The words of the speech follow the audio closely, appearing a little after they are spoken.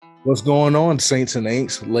What's going on, Saints and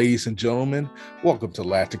Aints, ladies and gentlemen? Welcome to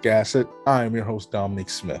Lactic Acid. I am your host, Dominic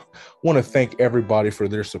Smith. I want to thank everybody for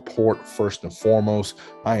their support first and foremost.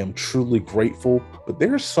 I am truly grateful, but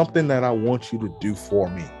there's something that I want you to do for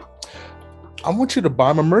me. I want you to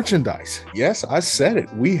buy my merchandise. Yes, I said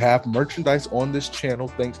it. We have merchandise on this channel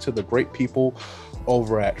thanks to the great people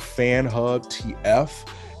over at FanHub TF,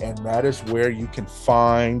 and that is where you can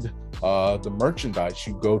find the merchandise.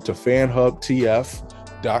 You go to fanhubtf.com,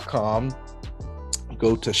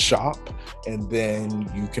 go to shop, and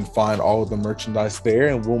then you can find all of the merchandise there,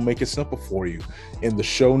 and we'll make it simple for you. In the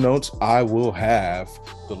show notes, I will have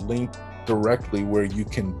the link directly where you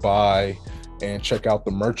can buy and check out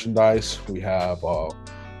the merchandise. We have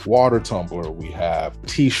water tumbler, we have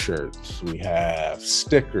t-shirts, we have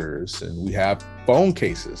stickers, and we have phone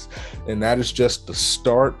cases. And that is just the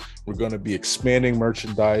start. We're going to be expanding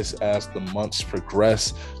merchandise as the months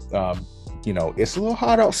progress. It's a little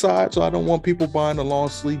hot outside, so I don't want people buying a long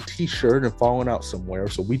sleeve t-shirt and falling out somewhere.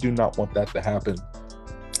 So we do not want that to happen.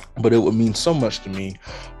 But it would mean so much to me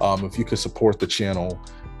if you could support the channel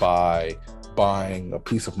by buying a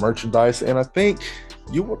piece of merchandise, and I think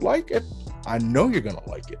you would like it. I know you're gonna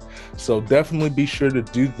like it, so definitely be sure to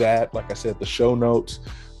do that. Like I said, the show notes,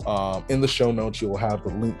 in the show notes, you will have the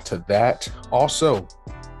link to that. Also,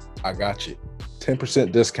 I got you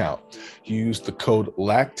 10% discount. Use the code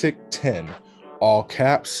LACTIC10, all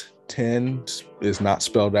caps. 10 is not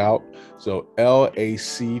spelled out, so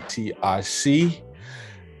LACTIC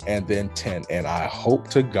and then 10. And I hope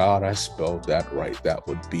to God I spelled that right. That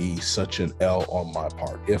would be such an L on my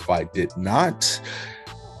part. If I did not,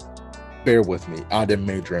 bear with me. I didn't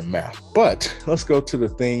major in math. But let's go to the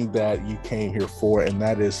thing that you came here for, and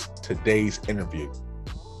that is today's interview.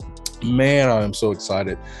 Man, I am so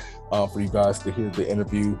excited for you guys to hear the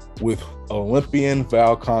interview with Olympian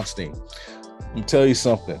Val Constine. Let me tell you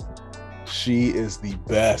something. She is the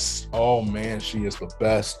best. Oh man, she is the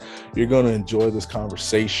best. You're going to enjoy this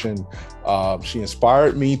conversation. She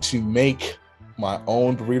inspired me to make my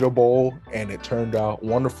own Dorito bowl, and it turned out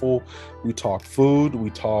wonderful. We talk food. We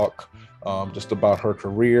talk just about her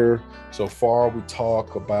career so far. We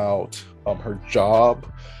talk about her job,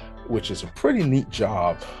 which is a pretty neat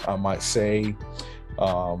job, I might say.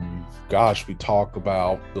 We talk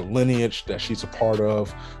about the lineage that she's a part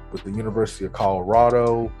of with the University of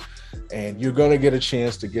Colorado, and you're going to get a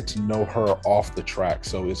chance to get to know her off the track.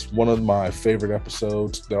 So it's one of my favorite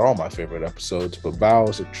episodes. They're all my favorite episodes, but Val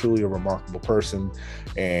is truly a remarkable person,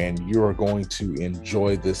 and you are going to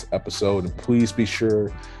enjoy this episode. And please be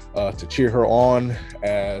sure to cheer her on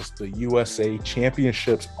as the USA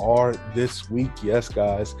Championships are this week. Yes,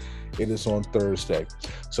 guys, it is on Thursday.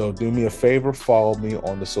 So do me a favor, follow me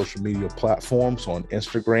on the social media platforms. On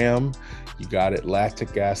Instagram, you got it,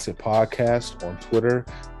 Lactic Acid Podcast. On Twitter,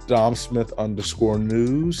 Dom Smith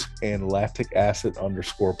 _news and Lactic Acid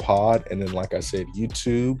 _pod. And then, like I said,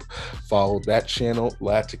 YouTube, follow that channel,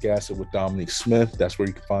 Lactic Acid with Dominic Smith. That's where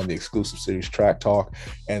you can find the exclusive series Track Talk.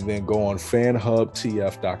 And then go on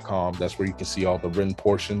fanhubtf.com. That's where you can see all the written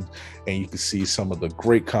portions, and you can see some of the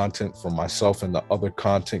great content from myself and the other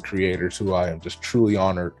content creators who I am just truly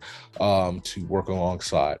honored to work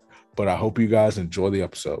alongside. But I hope you guys enjoy the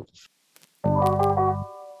episode.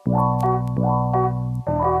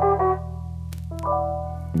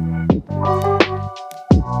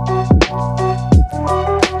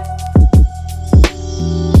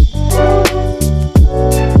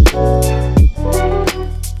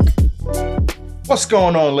 What's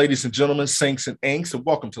going on, ladies and gentlemen, Saints and Inks, and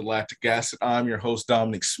welcome to Lactic Acid. I'm your host,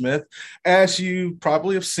 Dominic Smith. As you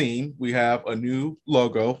probably have seen, we have a new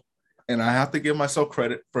logo, and I have to give myself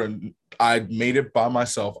credit for I made it by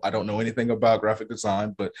myself. I don't know anything about graphic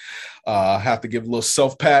design, but I have to give a little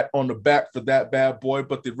self-pat on the back for that bad boy.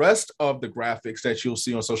 But the rest of the graphics that you'll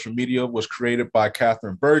see on social media was created by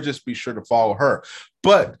Catherine Burgess. Be sure to follow her.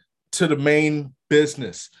 But to the main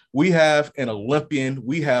business, we have an Olympian,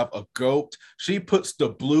 we have a GOAT. She puts the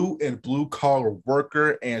blue in blue collar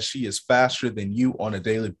worker, and she is faster than you on a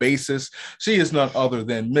daily basis. She is none other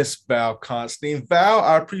than Miss Val Constine. Val,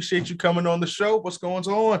 I appreciate you coming on the show. What's going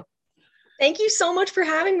on? Thank you so much for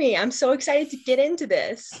having me. I'm so excited to get into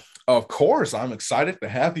this. Of course, I'm excited to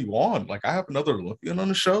have you on. Like, I have another Olympian on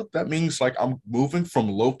the show. That means like I'm moving from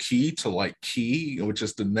low key to like key, which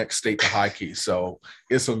is the next state to high key. So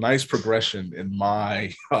it's a nice progression in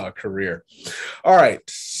my career. All right.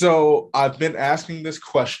 So I've been asking this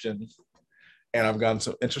question, and I've gotten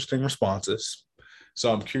some interesting responses.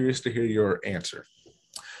 So I'm curious to hear your answer.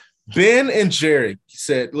 Ben and Jerry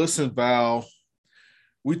said, listen, Val,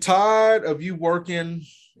 we're tired of you working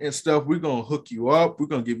and stuff. We're going to hook you up. We're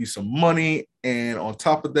going to give you some money. And on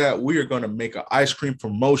top of that, we are going to make an ice cream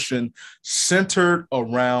promotion centered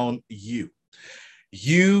around you.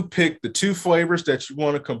 You pick the two flavors that you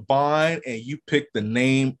want to combine, and you pick the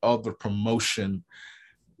name of the promotion.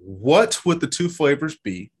 What would the two flavors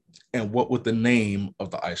be, and what would the name of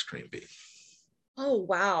the ice cream be? Oh,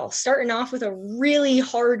 wow. Starting off with a really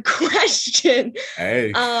hard question.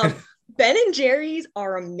 Hey. Ben and Jerry's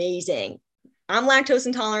are amazing. I'm lactose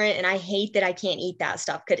intolerant and I hate that I can't eat that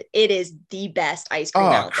stuff because it is the best ice cream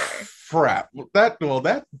out there. Crap. That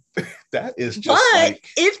is just but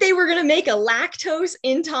if they were gonna make a lactose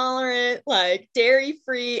intolerant, like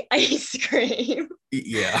dairy-free ice cream,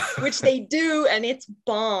 yeah, which they do, and it's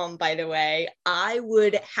bomb, by the way, I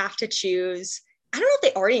would have to choose. I don't know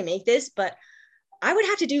if they already make this, but I would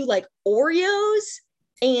have to do like Oreos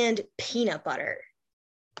and peanut butter.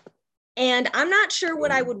 And I'm not sure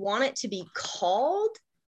what I would want it to be called.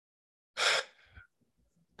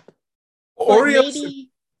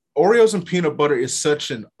 Oreos and peanut butter is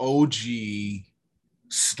such an OG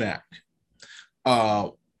snack.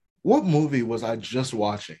 What movie was I just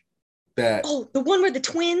watching? That the one where the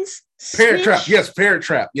twins Parent Trap. Yes, Parent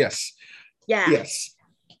Trap. Yes. Yeah. Yes.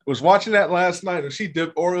 I was watching that last night, and she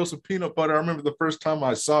dipped Oreos and peanut butter. I remember the first time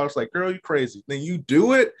I saw it, it's like, girl, you crazy. Then you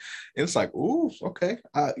do it, and it's like, ooh, okay.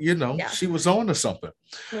 She was on to something.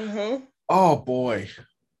 Mm-hmm. Oh, boy.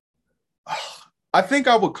 I think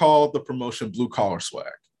I would call the promotion Blue Collar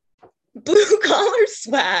Swag. Blue Collar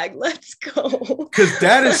Swag. Let's go. Because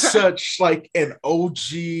that is such like an OG,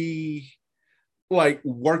 like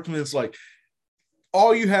workman's, like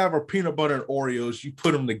all you have are peanut butter and Oreos. You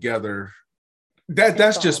put them together.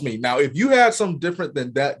 That's just me. Now, if you had something different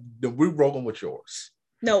than that, then we're rolling with yours.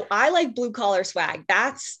 No, I like Blue Collar Swag.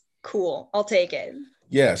 That's cool. I'll take it.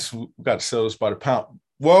 Yes, we got to sell this by the pound.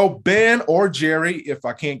 Well, Ben or Jerry, if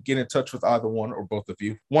I can't get in touch with either one or both of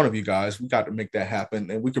you, one of you guys, we got to make that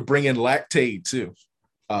happen. And we could bring in Lactaid too.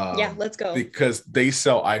 Yeah, let's go. Because they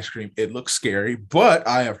sell ice cream. It looks scary, but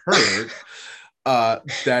I have heard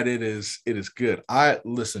that it is good. I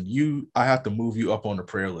have to move you up on the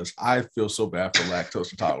prayer list. I feel so bad for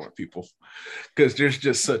lactose intolerant people because there's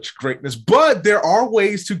just such greatness, but there are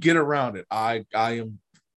ways to get around it. I am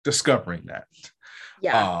discovering that.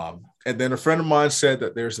 Yeah. And then a friend of mine said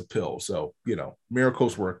that there's a pill. So,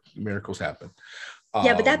 miracles work, miracles happen.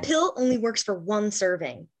 Yeah, but that pill only works for one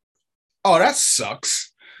serving. Oh, that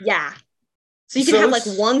sucks. Yeah. So you can have like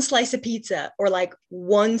one slice of pizza or like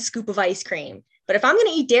one scoop of ice cream. But if I'm going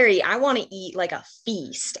to eat dairy, I want to eat like a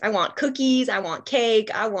feast. I want cookies. I want cake.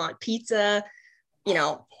 I want pizza,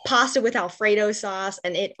 pasta with Alfredo sauce.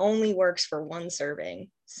 And it only works for one serving.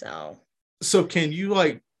 So can you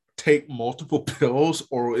like take multiple pills,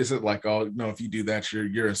 or is it like, oh no, if you do that,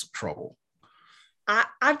 you're in some trouble?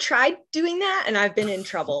 I've tried doing that and I've been in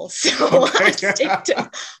trouble. So okay. I stick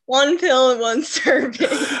to one pill and one serving.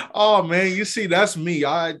 Oh man, you see, that's me.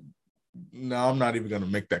 I'm not even going to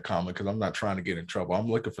make that comment because I'm not trying to get in trouble. I'm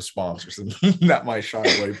looking for sponsors and that might shy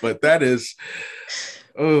away. But that is,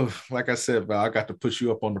 like I said, Val, I got to put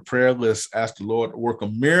you up on the prayer list. Ask the Lord to work a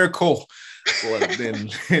miracle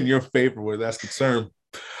in your favor where that's concerned.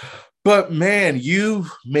 But man, you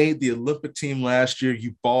made the Olympic team last year.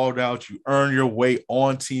 You balled out. You earned your way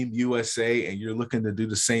on Team USA, and you're looking to do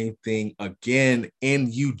the same thing again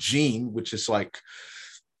in Eugene, which is like,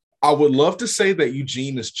 I would love to say that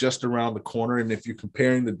Eugene is just around the corner. And if you're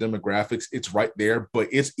comparing the demographics, it's right there, but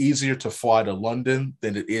it's easier to fly to London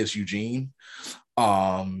than it is Eugene.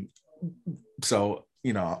 So,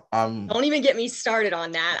 don't even get me started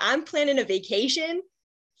on that. I'm planning a vacation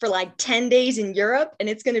for like 10 days in Europe, and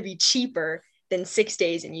it's going to be cheaper than 6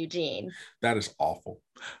 days in Eugene. That is awful.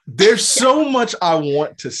 There's so much I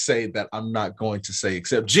want to say that I'm not going to say,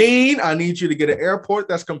 except, Gene, I need you to get an airport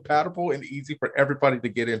that's compatible and easy for everybody to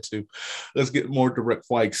get into. Let's get more direct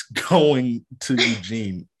flights going to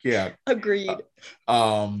Eugene. Yeah. Agreed.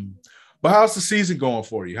 But how's the season going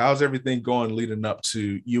for you? How's everything going leading up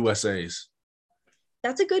to USA's?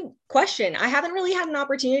 That's a good question. I haven't really had an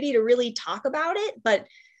opportunity to really talk about it, but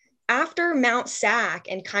after Mount Sac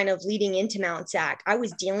and kind of leading into Mount Sac, I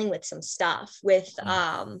was dealing with some stuff with,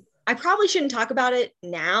 I probably shouldn't talk about it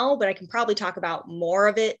now, but I can probably talk about more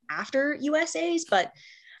of it after USA's, but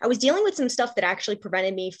I was dealing with some stuff that actually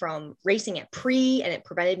prevented me from racing at pre, and it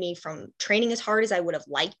prevented me from training as hard as I would have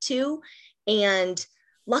liked to. And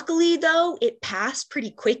luckily though, it passed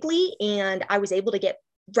pretty quickly and I was able to get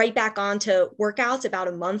right back onto workouts about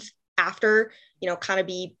a month after, kind of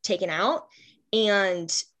be taken out. And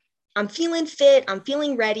I'm feeling fit, I'm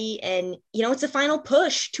feeling ready. And, it's a final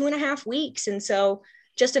push, 2.5 weeks. And so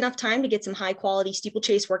just enough time to get some high quality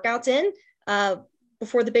steeplechase workouts in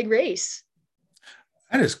before the big race.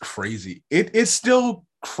 That is crazy. It's still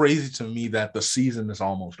crazy to me that the season is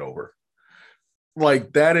almost over.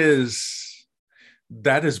 Like that is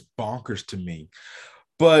bonkers to me.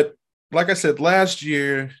 But like I said, last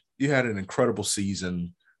year you had an incredible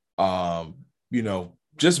season. You know,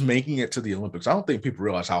 just making it to the Olympics. I don't think people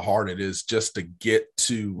realize how hard it is just to get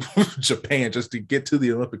to Japan, just to get to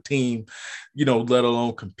the Olympic team, you know, let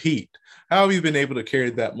alone compete. How have you been able to carry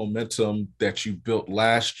that momentum that you built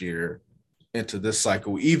last year into this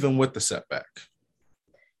cycle, even with the setback?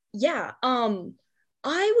 Yeah. I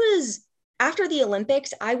was, after the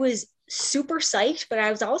Olympics, I was super psyched, but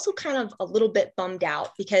I was also kind of a little bit bummed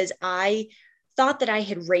out because I thought that I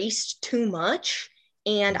had raced too much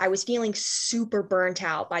and I was feeling super burnt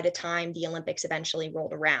out by the time the Olympics eventually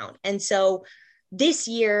rolled around. And so this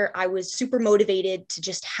year I was super motivated to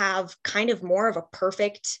just have kind of more of a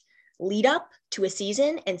perfect lead up to a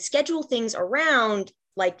season and schedule things around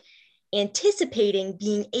like anticipating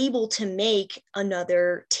being able to make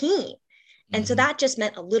another team. And so that just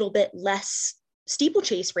meant a little bit less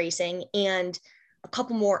steeplechase racing and a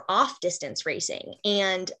couple more off distance racing.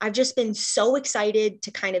 And I've just been so excited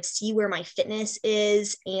to kind of see where my fitness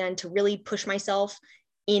is and to really push myself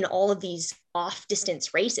in all of these off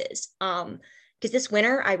distance races. Because this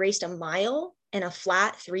winter I raced a mile and a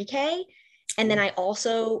flat 3K. And then I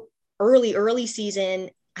also early season,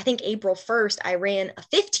 I think April 1st, I ran a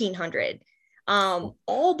 1500,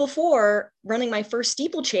 all before running my first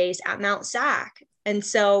steeplechase at Mount Sac. And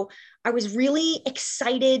so I was really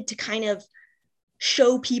excited to kind of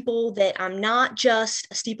show people that I'm not just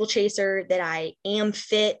a steeplechaser, that I am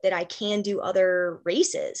fit, that I can do other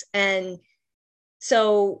races. And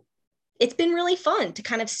so it's been really fun to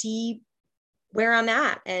kind of see where I'm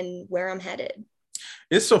at and where I'm headed.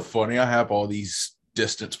 It's so funny. I have all these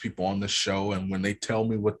distance people on the show, and when they tell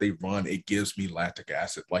me what they run, it gives me lactic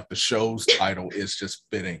acid. Like the show's title is just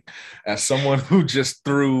fitting. As someone who just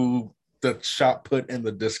threw the shot put in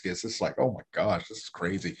the discus, it's like, oh my gosh, this is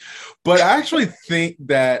crazy. But I actually think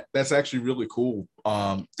that that's actually really cool.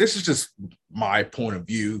 This is just my point of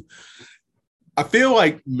view. I feel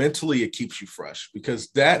like mentally it keeps you fresh because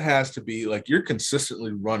that has to be like you're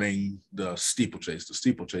consistently running the steeplechase,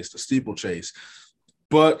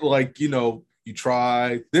 but like, you know, you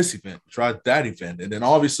try this event, try that event, and then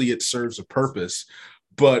obviously it serves a purpose,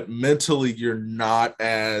 but mentally you're not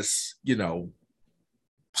as, you know,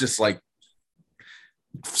 just like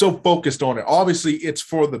so focused on it. Obviously it's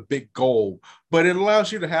for the big goal, but it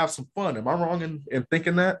allows you to have some fun. Am I wrong in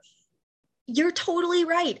thinking that? You're totally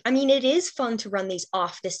right. I mean, it is fun to run these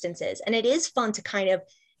off distances and it is fun to kind of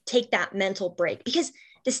take that mental break because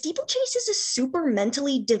the steeplechase is a super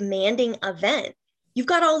mentally demanding event. You've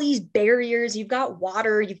got all these barriers, you've got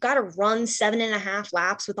water, you've got to run 7.5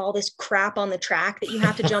 laps with all this crap on the track that you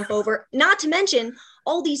have to jump over, not to mention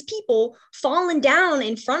all these people falling down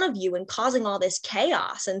in front of you and causing all this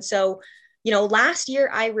chaos. And so, you know, last year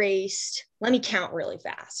I raced, let me count really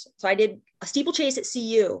fast. So I did a steeplechase at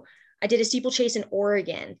CU. I did a steeplechase in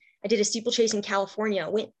Oregon. I did a steeplechase in California,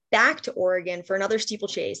 went back to Oregon for another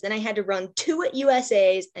steeplechase. Then I had to run 2 at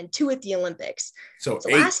USA's and 2 at the Olympics. So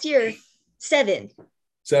last year, 7.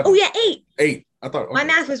 Oh yeah, 8. 8. I thought okay. My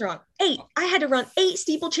math was wrong. 8. I had to run 8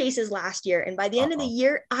 steeplechases last year. And by the end of the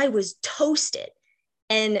year, I was toasted.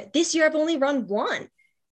 And this year I've only run 1.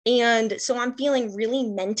 And so I'm feeling really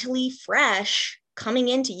mentally fresh coming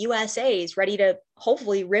into USA's, ready to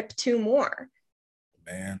hopefully rip 2 more.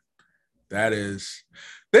 Man, that is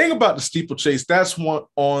thing about the steeplechase. That's one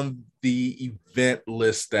on the event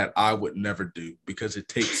list that I would never do because it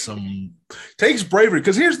takes bravery.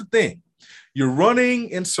 Because here's the thing. You're running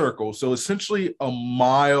in circles. So essentially a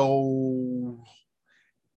mile.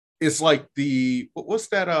 It's like what's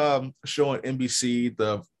that show on NBC,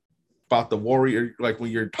 about the warrior, like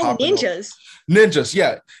when you're topping ninjas. Ninjas,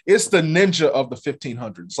 yeah. It's the ninja of the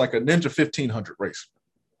 1500. It's like a ninja 1500 race.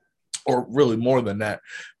 Or really more than that.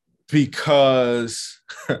 Because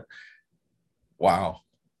wow.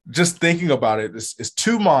 Just thinking about it, it's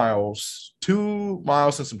 2 miles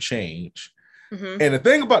and some change. Mm-hmm. And the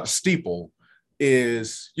thing about the steeple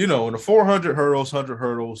is, you know, in the 400 hurdles, 100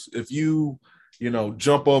 hurdles, if you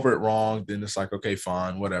jump over it wrong, then it's like, okay,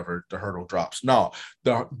 fine, whatever, the hurdle drops. No,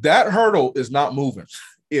 that hurdle is not moving.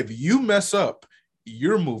 If you mess up,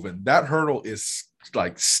 you're moving. That hurdle is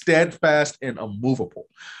like steadfast and immovable.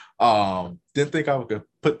 Didn't think I would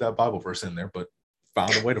put that Bible verse in there, but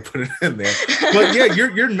found a way to put it in there. But yeah,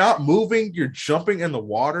 you're not moving, you're jumping in the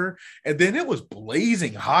water. And then it was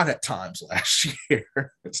blazing hot at times last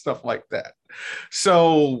year and stuff like that.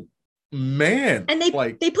 So Man, And they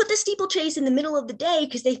put the steeplechase in the middle of the day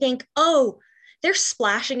because they think, oh, they're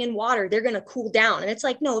splashing in water, they're going to cool down. And it's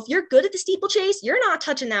like, no, if you're good at the steeplechase, you're not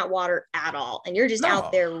touching that water at all, and you're just out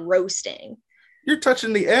no, there roasting. you're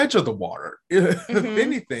touching the edge of the water, if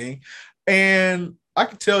anything. And I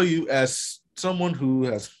can tell you, as someone who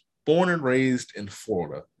has born and raised in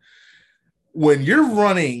Florida, when you're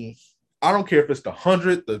running, I don't care if it's the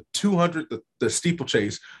 100, the 200, the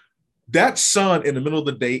steeplechase, that sun in the middle of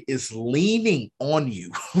the day is leaning on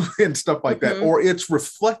you and stuff like that, or it's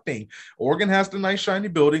reflecting. Oregon has the nice shiny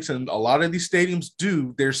buildings, and a lot of these stadiums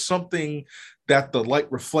do. There's something that the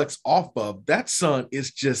light reflects off of. That sun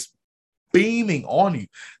is just beaming on you.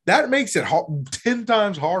 That makes it 10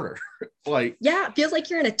 times harder. Like, yeah, it feels like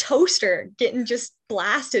you're in a toaster getting just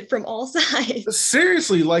blasted from all sides.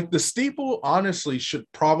 Seriously, like the steeple honestly should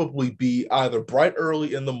probably be either bright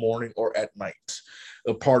early in the morning or at night,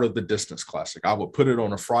 a part of the distance classic. I would put it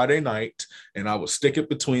on a Friday night and I would stick it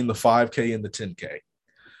between the 5K and the 10K.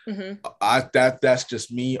 That's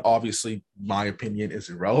just me. Obviously, my opinion is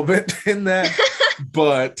irrelevant in that,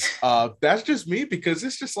 but that's just me, because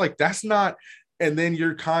it's just like, that's not. And then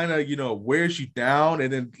you're kind of, wears you down.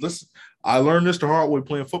 And then listen, I learned this the hard way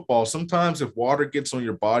playing football. Sometimes if water gets on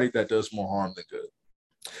your body, that does more harm than good.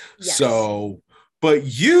 Yes. So, but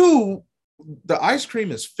the ice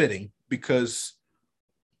cream is fitting because,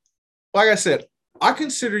 like I said, I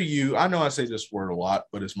consider you, I know I say this word a lot,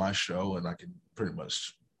 but it's my show and I can pretty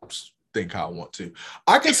much think how I want to.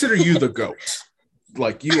 I consider you the GOAT.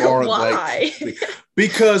 Like, you are like,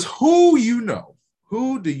 because who do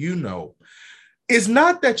you know? It's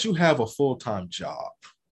not that you have a full-time job.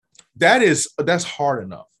 That's hard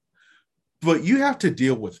enough. But you have to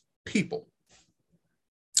deal with people.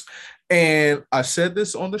 And I said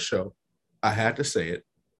this on the show. I had to say it.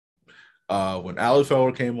 When Allie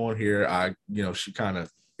Feller came on here, she kind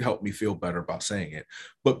of helped me feel better about saying it.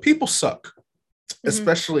 But people suck,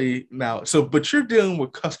 especially now. So, but you're dealing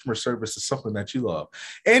with customer service is something that you love,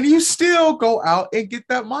 and you still go out and get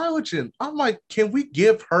that mileage in. I'm like, can we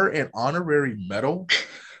give her an honorary medal?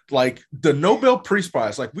 Like the Nobel Peace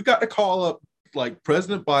Prize. Like, we got to call up like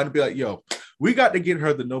President Biden and be like, yo, we got to get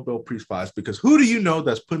her the Nobel Peace Prize, because who do you know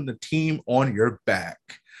that's putting the team on your back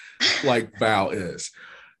like Val is?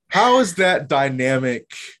 How is that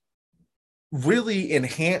dynamic really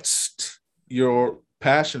enhanced your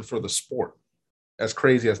passion for the sport? As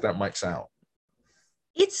crazy as that might sound.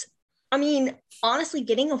 Honestly,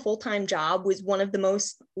 getting a full-time job was one of the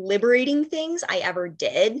most liberating things I ever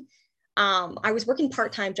did. I was working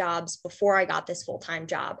part-time jobs before I got this full-time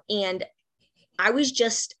job, and I was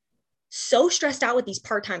just so stressed out with these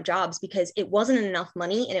part-time jobs because it wasn't enough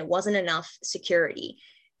money and it wasn't enough security.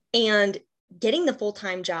 And getting the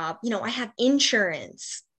full-time job, I have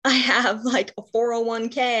insurance. I have like a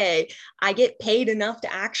 401k. I get paid enough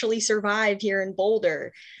to actually survive here in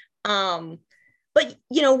Boulder. But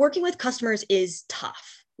working with customers is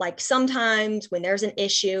tough. Like, sometimes when there's an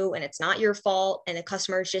issue and it's not your fault and the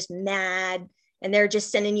customer is just mad and they're just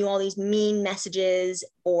sending you all these mean messages,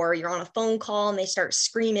 or you're on a phone call and they start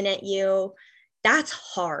screaming at you, that's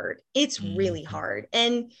hard. It's really hard.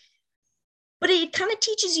 But it kind of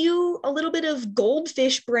teaches you a little bit of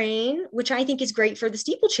goldfish brain, which I think is great for the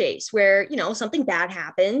steeplechase, where, something bad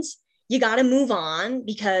happens, you got to move on,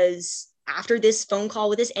 because after this phone call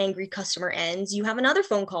with this angry customer ends, you have another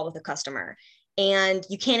phone call with a customer, and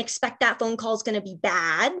you can't expect that phone call is going to be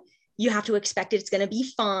bad. You have to expect it's going to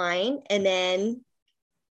be fine. And then,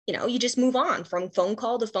 you just move on from phone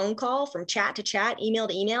call to phone call, from chat to chat, email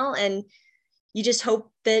to email. And you just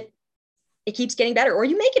hope that it keeps getting better, or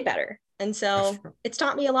you make it better. And so it's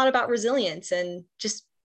taught me a lot about resilience and just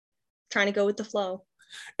trying to go with the flow.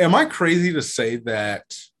 Am I crazy to say that?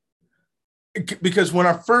 Because when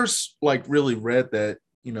I first really read that,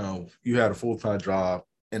 you had a full-time job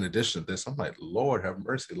in addition to this, I'm like, Lord have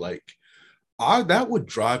mercy. Like, that would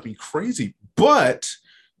drive me crazy. But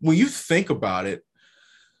when you think about it,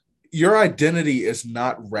 your identity is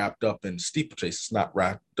not wrapped up in steeplechase. It's not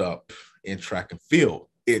wrapped up in track and field.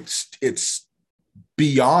 It's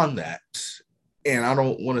beyond that. And I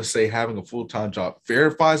don't want to say having a full-time job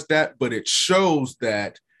verifies that, but it shows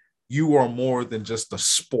that you are more than just a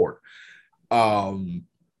sport.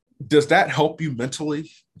 Does that help you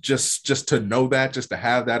mentally, just to know that, just to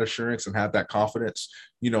have that assurance and have that confidence,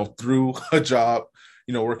 through a job,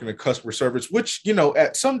 working in customer service, which,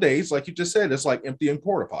 at some days, like you just said, it's like emptying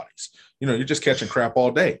porta potties, you're just catching crap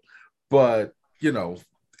all day. But,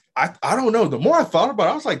 I don't know. The more I thought about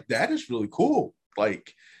it, I was like, that is really cool.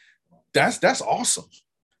 Like, that's awesome.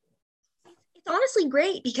 It's honestly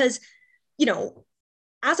great because,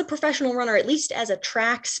 as a professional runner, at least as a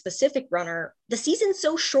track specific runner, the season's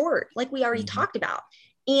so short, like we already talked about.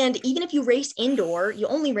 And even if you race indoor, you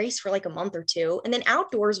only race for like a month or two. And then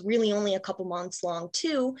outdoors, really only a couple months long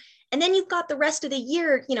too. And then you've got the rest of the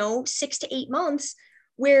year, 6 to 8 months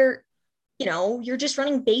where, you're just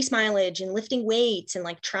running base mileage and lifting weights and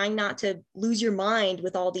like trying not to lose your mind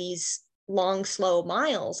with all these long, slow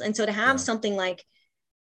miles. And so to have something like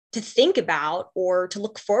to think about or to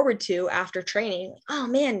look forward to after training, oh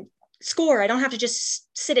man, score. I don't have to just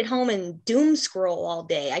sit at home and doom scroll all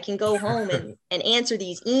day. I can go home and answer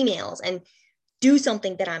these emails and do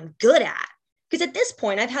something that I'm good at. Because at this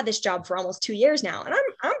point, I've had this job for almost 2 years now, and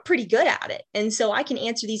I'm pretty good at it. And so I can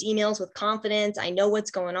answer these emails with confidence. I know what's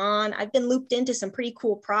going on. I've been looped into some pretty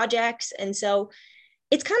cool projects. And so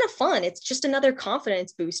it's kind of fun. It's just another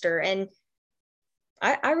confidence booster. And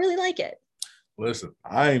I really like it. Listen,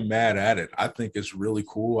 I ain't mad at it. I think it's really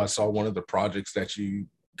cool. I saw one of the projects that you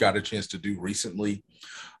got a chance to do recently.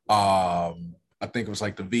 I think it was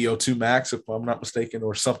like the VO2 Max, if I'm not mistaken,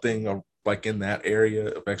 or something like in that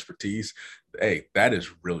area of expertise. Hey, that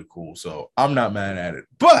is really cool. So I'm not mad at it.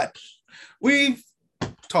 But we've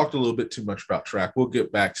talked a little bit too much about track. We'll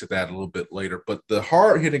get back to that a little bit later. But the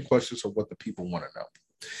hard-hitting questions are what the people want to know.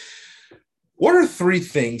 What are 3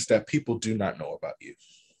 things that people do not know about you?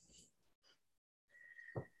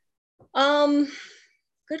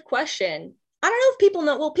 Good question. I don't know if people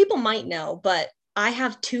know. Well, people might know, but I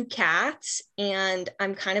have 2 cats and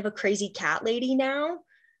I'm kind of a crazy cat lady now.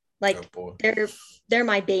 Like they're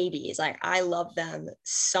my babies. Like I love them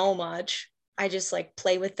so much. I just like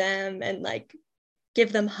play with them and like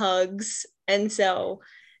give them hugs. And so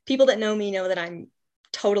people that know me know that I'm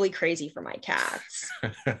totally crazy for my cats.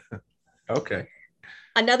 Okay.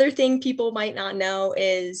 Another thing people might not know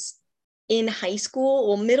is in high school,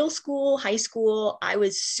 well, middle school, high school, I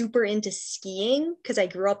was super into skiing because I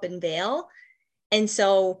grew up in Vail. And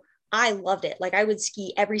so I loved it. Like I would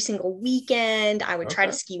ski every single weekend. I would try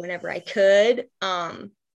to ski whenever I could.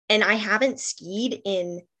 And I haven't skied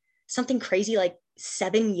in something crazy like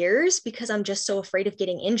 7 years because I'm just so afraid of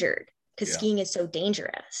getting injured because skiing is so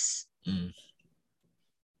dangerous.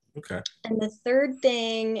 Okay. And the third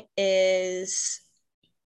thing is,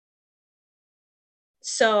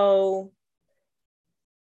 so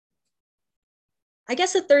I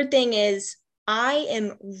guess the third thing is I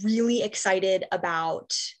am really excited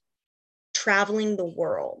about traveling the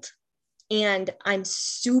world. And I'm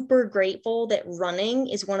super grateful that running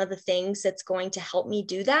is one of the things that's going to help me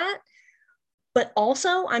do that. But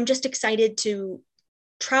also, I'm just excited to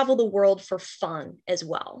travel the world for fun as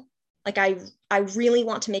well. Like I really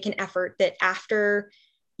want to make an effort that after,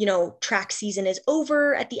 track season is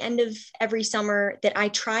over at the end of every summer, that I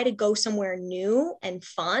try to go somewhere new and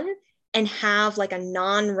fun and have like a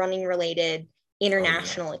non-running related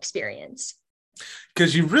international experience.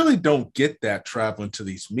 Because you really don't get that traveling to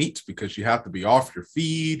these meets because you have to be off your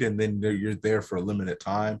feet and then you're there for a limited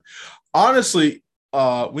time. Honestly,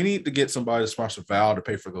 we need to get somebody to sponsor Val to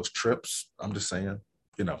pay for those trips. I'm just saying,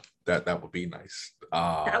 that would be nice.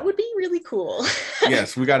 That would be really cool.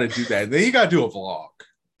 Yes, we got to do that. Then you got to do a vlog.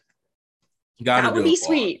 That would be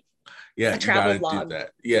sweet. Yeah, a travel vlog. Do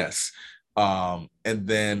that. Yes. And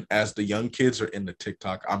then as the young kids are into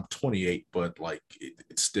TikTok, I'm 28, but like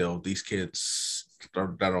it's still these kids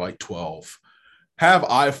that are like 12 have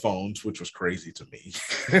iPhones, which was crazy to me.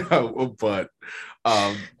 But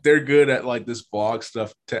they're good at like this vlog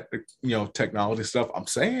stuff, technology stuff. I'm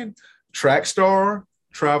saying Trackstar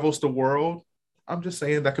travels the world. I'm just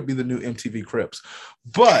saying that could be the new MTV Cribs.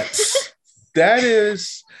 But that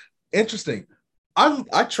is interesting.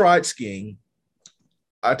 I tried skiing.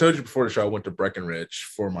 I told you before the show I went to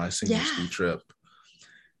Breckenridge for my senior ski trip.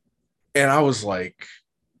 And I was like,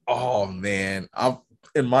 oh man,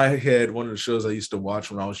 in my head, one of the shows I used to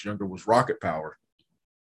watch when I was younger was Rocket Power.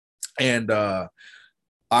 And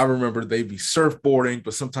I remember they'd be surfboarding,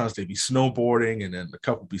 but sometimes they'd be snowboarding, and then a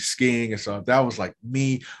couple be skiing. And so that was like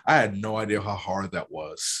me. I had no idea how hard that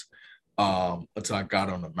was until I got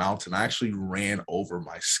on the mountain. I actually ran over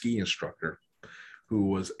my ski instructor, who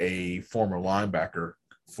was a former linebacker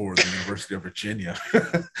for the University of Virginia,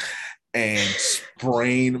 and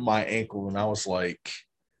sprained my ankle. And I was like,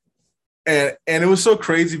 and it was so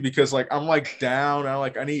crazy because like I'm like down,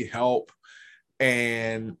 I need help,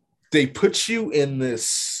 and they put you in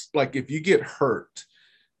this, like if you get hurt,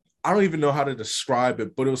 I don't even know how to describe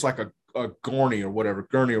it, but it was like a gurney or whatever.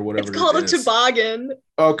 It's called a toboggan.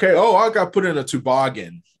 Okay. Oh, I got put in a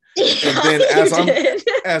toboggan. And then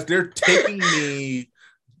as they're taking me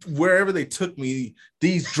wherever they took me,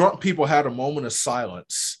 these drunk people had a moment of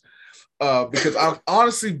silence because I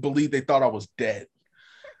honestly believe they thought I was dead.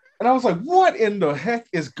 And I was like, what in the heck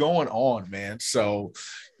is going on, man? So,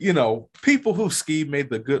 people who ski, may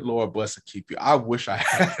the good Lord bless and keep you. I wish I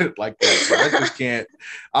had it like that, but I just can't.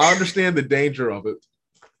 I understand the danger of it,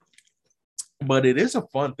 but it is a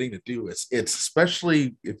fun thing to do. It's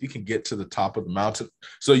especially if you can get to the top of the mountain.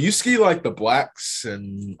 So you ski like the Blacks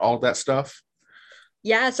and all that stuff?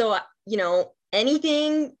 Yeah. So,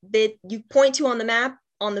 anything that you point to on the map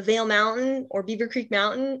on the Vail Mountain or Beaver Creek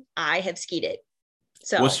Mountain, I have skied it.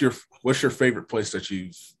 So what's your favorite place that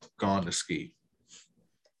you've gone to ski?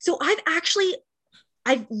 So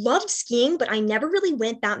I've loved skiing, but I never really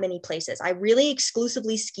went that many places. I really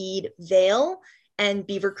exclusively skied Vail and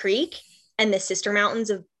Beaver Creek and the sister mountains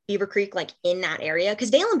of Beaver Creek, like in that area. Because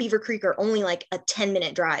Vail and Beaver Creek are only like a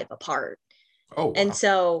 10-minute drive apart. Oh, wow. And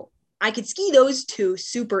so I could ski those two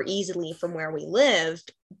super easily from where we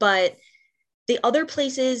lived. But the other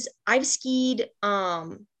places I've skied,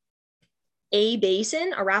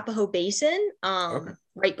 Arapahoe Basin, Okay.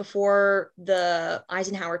 right before the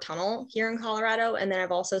Eisenhower Tunnel here in Colorado. And then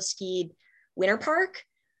I've also skied Winter Park,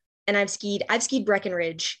 and I've skied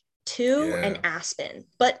Breckenridge too, and Aspen.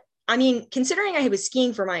 But I mean, considering I was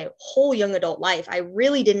skiing for my whole young adult life, I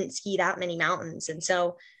really didn't ski that many mountains. And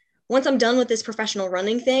so once I'm done with this professional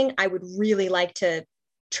running thing, I would really like to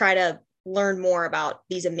try to learn more about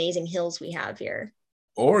these amazing hills we have here.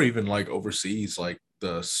 Or even like overseas, like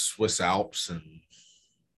the Swiss Alps. And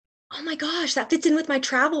oh my gosh, that fits in with my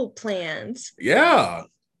travel plans. Yeah,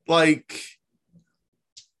 like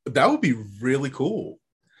that would be really cool.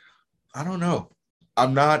 I don't know.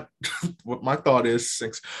 I'm not. What my thought is,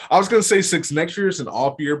 I was going to say 6 next year is an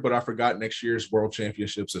off year, but I forgot next year's World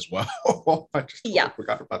Championships as well. I just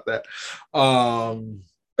forgot about that.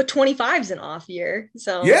 But 25 is an off year.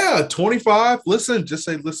 So yeah, 25. Listen,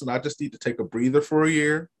 I just need to take a breather for a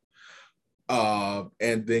year. And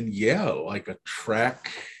then like a track.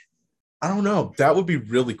 I don't know. That would be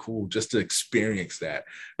really cool just to experience that.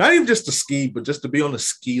 Not even just to ski, but just to be on a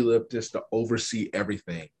ski lift, just to oversee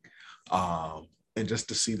everything. And just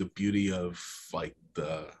to see the beauty of like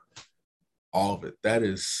all of it.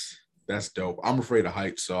 That's dope. I'm afraid of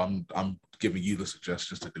heights, so I'm giving you the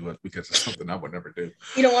suggestions to do it because it's something I would never do.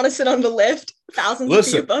 You don't want to sit on the lift thousands of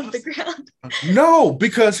feet above the ground? No,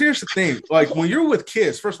 because here's the thing. Like when you're with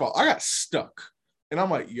kids, first of all, I got stuck. And I'm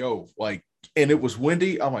like, and it was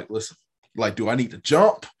windy. I'm like, listen, like, do I need to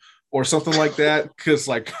jump or something like that? Because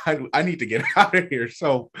like I need to get out of here.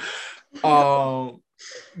 So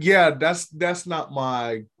yeah, that's not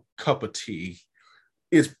my cup of tea.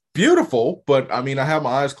 It's beautiful, but I mean, I have my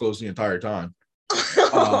eyes closed the entire time.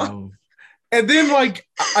 And then like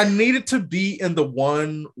I needed to be in the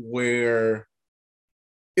one where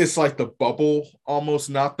it's like the bubble almost,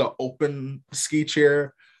 not the open ski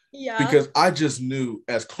chair. Yeah. Because I just knew,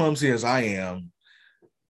 as clumsy as I am,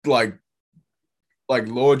 like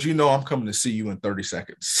Lord, I'm coming to see you in 30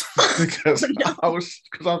 seconds. because I was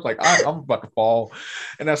like, I'm about to fall,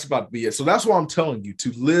 and that's about to be it. So that's why I'm telling you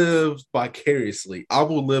to live vicariously. I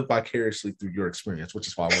will live vicariously through your experience, which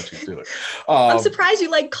is why I want you to do it. I'm surprised you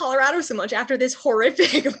like Colorado so much after this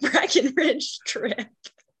horrific Breckenridge trip.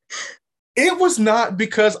 It was not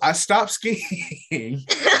because I stopped skiing.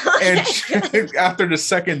 And after the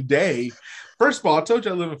second day, first of all, I told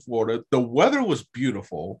you I live in Florida. The weather was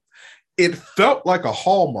beautiful. It felt like a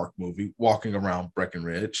Hallmark movie walking around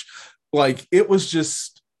Breckenridge. Like it was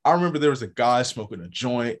just, I remember there was a guy smoking a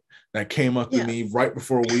joint that came up to me right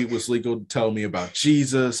before weed was legal to tell me about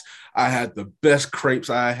Jesus. I had the best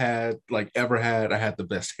crepes I had ever had. I had the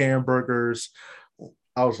best hamburgers.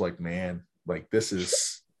 I was like, man, like this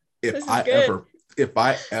is, if I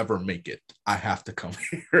ever make it, I have to come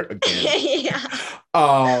here again.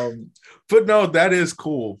 But no, that is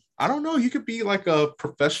cool. I don't know. You could be like a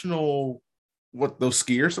professional, those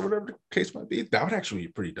skiers or whatever the case might be. That would actually be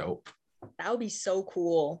pretty dope. That would be so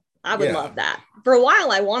cool. I would love that. For a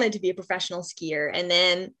while, I wanted to be a professional skier, and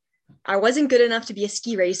then I wasn't good enough to be a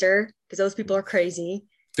ski racer because those people are crazy.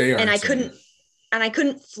 They are, and I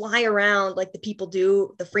couldn't fly around like the people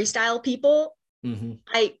do, the freestyle people. Mm-hmm.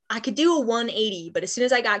 I could do a 180, but as soon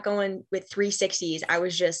as I got going with 360s, I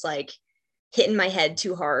was just like hitting my head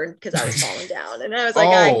too hard because I was falling down, and I was like,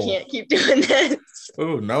 I can't keep doing this.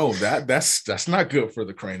 Oh no, that's not good for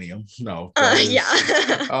the cranium. No.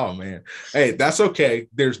 Oh man. Hey, that's okay.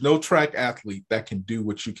 There's no track athlete that can do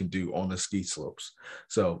what you can do on the ski slopes,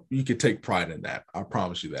 so you can take pride in that. I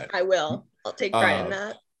promise you that. I will. I'll take pride in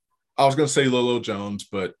that. I was gonna say Lolo Jones,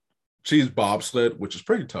 but she's bobsled, which is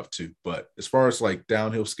pretty tough too. But as far as like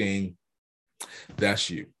downhill skiing, that's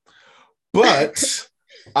you. But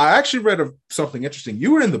I actually read something interesting.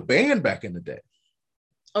 You were in the band back in the day.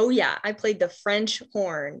 Oh yeah, I played the French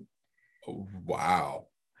horn Oh, wow.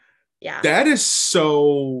 Yeah. That is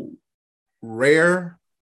so rare,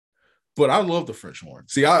 but I love the French horn.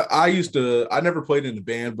 See, I never played in the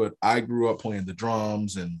band, but I grew up playing the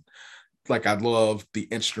drums and like I love the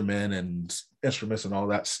instruments and all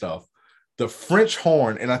that stuff. The French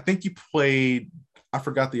horn, and I think you played, I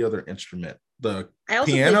forgot the other instrument, the I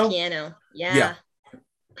also played piano. piano. Yeah. Yeah.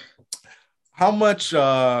 How much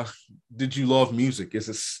did you love music? Is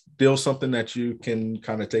it still something that you can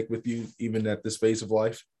kind of take with you even at this phase of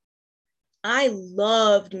life? I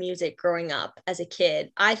loved music growing up as a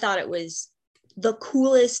kid. I thought it was the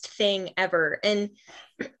coolest thing ever. And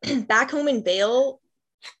back home in Vail,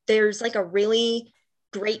 there's like a really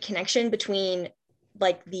great connection between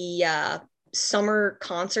like the summer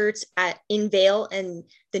concerts at in Vail and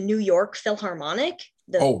the New York Philharmonic.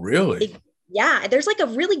 The Oh, really? big, yeah, there's like a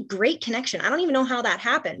really great connection. I don't even know how that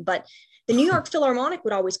happened, but the New York Philharmonic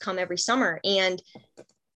would always come every summer, and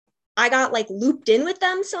I got like looped in with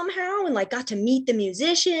them somehow and like got to meet the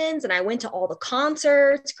musicians, and I went to all the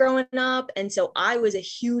concerts growing up. And so I was a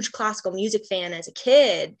huge classical music fan as a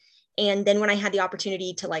kid. And then when I had the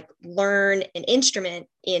opportunity to like learn an instrument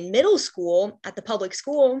in middle school at the public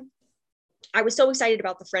school, I was so excited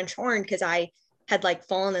about the French horn because I had like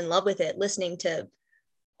fallen in love with it listening to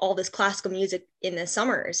all this classical music in the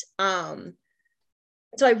summers.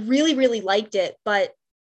 So I really, really liked it, but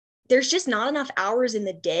there's just not enough hours in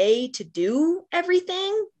the day to do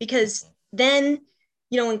everything, because then,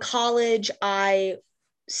 in college, I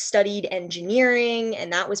studied engineering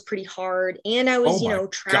and that was pretty hard. And I Oh was, my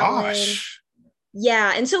traveling. gosh.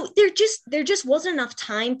 Yeah. And so there just wasn't enough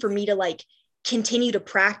time for me to like continue to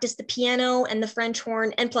practice the piano and the French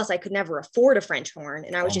horn. And plus I could never afford a French horn.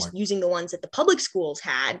 And I was Oh my. just using the ones that the public schools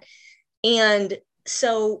had. And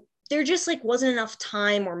so there just like wasn't enough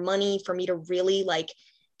time or money for me to really like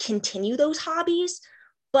continue those hobbies.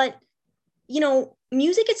 But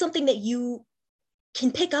music is something that you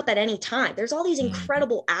can pick up at any time. There's all these Mhm.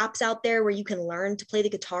 incredible apps out there where you can learn to play the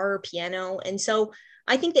guitar or piano. And so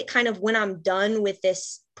I think that kind of when I'm done with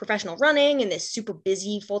this professional running and this super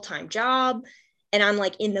busy full-time job, and I'm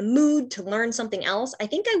like in the mood to learn something else, I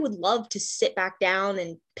think I would love to sit back down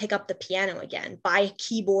and pick up the piano again, buy a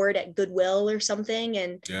keyboard at Goodwill or something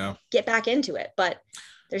and Yeah, get back into it. But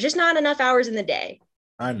there's just not enough hours in the day.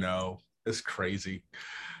 I know. It's crazy.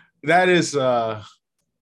 That is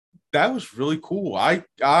that was really cool. I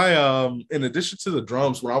in addition to the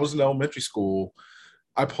drums, when I was in elementary school,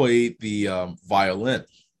 I played the violin.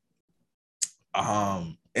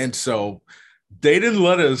 And so they didn't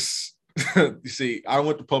let us you see, I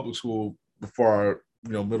went to public school before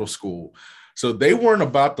middle school. So they weren't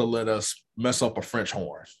about to let us mess up a French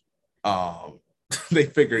horn. Um they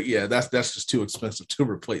figured, yeah, that's just too expensive to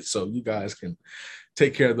replace. So you guys can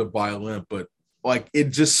take care of the violin. But like it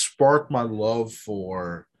just sparked my love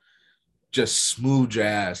for just smooth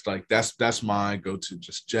jazz. Like that's my go-to,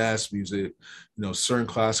 just jazz music, certain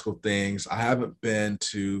classical things. I haven't been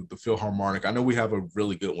to the Philharmonic. I know we have a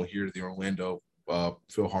really good one here, the Orlando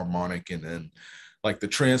Philharmonic, and then like the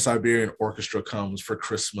Trans-Siberian Orchestra comes for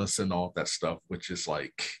Christmas and all that stuff, which is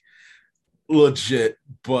like legit.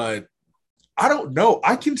 But I don't know.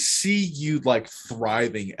 I can see you like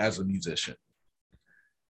thriving as a musician.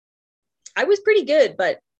 I was pretty good,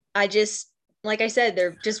 but I just, like I said,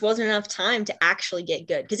 there just wasn't enough time to actually get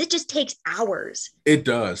good because it just takes hours. It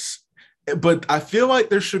does. But I feel like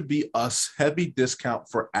there should be a heavy discount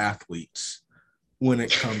for athletes when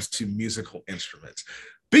it comes to musical instruments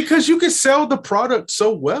because you can sell the product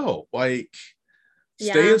so well. Like,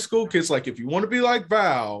 stay Yeah. in school, kids. Like, if you want to be like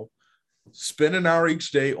Val, spend an hour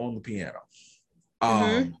each day on the piano.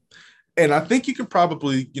 Mm-hmm. Um, and I think you can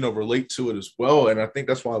probably, relate to it as well. And I think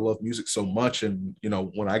that's why I love music so much. And,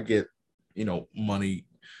 when I get, money,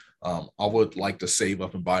 I would like to save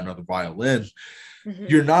up and buy another violin. Mm-hmm.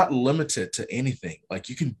 You're not limited to anything. Like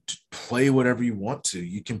you can play whatever you want to.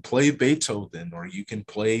 You can play Beethoven, or you can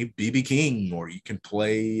play BB King, or you can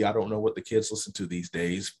play, I don't know what the kids listen to these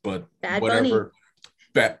days, but Bad Bunny.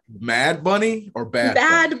 whatever. Mad Bunny or Bad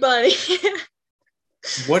Bunny? Bad Bunny.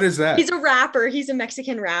 What is that? He's a rapper. He's a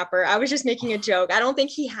Mexican rapper. I was just making a joke. I don't think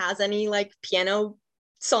he has any like piano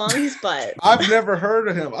songs, but I've never heard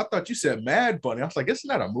of him. I thought you said Mad Bunny. I was like, isn't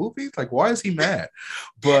that a movie? Like, why is he mad?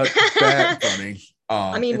 But Bad Bunny.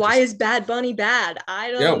 I mean, why is Bad Bunny bad?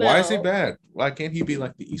 I Yeah, don't why is he know. bad? Why can't he be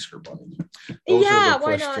like the Easter Bunny? Those are the Yeah,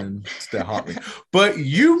 why not? questions that haunt me. But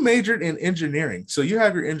you majored in engineering, so you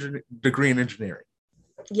have your degree in engineering.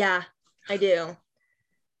 Yeah, I do.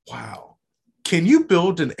 Wow. Can you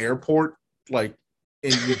build an airport like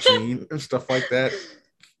in Eugene and stuff like that?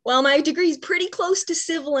 Well, my degree is pretty close to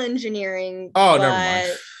civil engineering, Oh, never mind.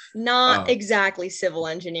 but Not Uh, exactly civil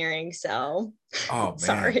engineering, so oh man,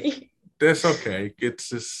 sorry. that's okay. It's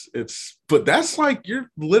just but that's like you're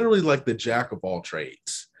literally like the jack of all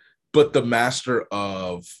trades, but the master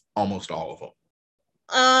of almost all of them.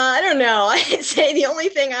 I don't know. I'd say the only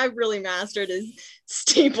thing I've really mastered is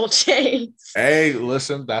steeplechase. Hey,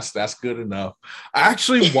 listen, that's good enough. I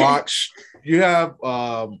actually watch. You have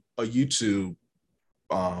a YouTube.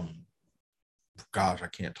 Um, gosh, I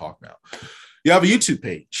can't talk now. You have a YouTube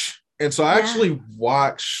page, and so I Yeah. actually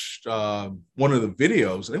watched one of the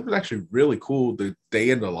videos, and it was actually really cool. The day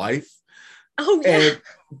in the life, Oh yeah. and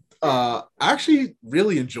I actually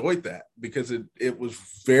really enjoyed that because it was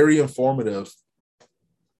very informative.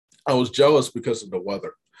 I was jealous because of the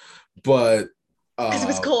weather, but Because it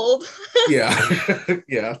was uh, cold. yeah,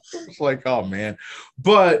 yeah, it's like oh man.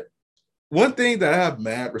 But one thing that I have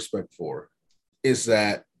mad respect for is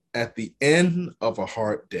that at the end of a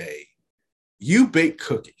hard day, you bake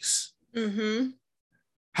cookies. Mm-hmm.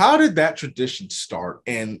 How did that tradition start?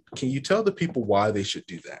 And can you tell the people why they should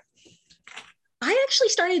do that? I actually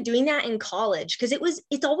started doing that in college because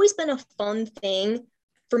it's always been a fun thing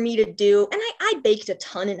for me to do. And I baked a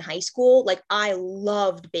ton in high school. Like I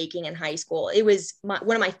loved baking in high school. It was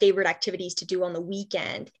one of my favorite activities to do on the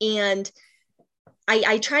weekend. And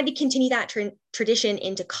I tried to continue that tradition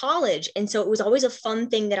into college. And so it was always a fun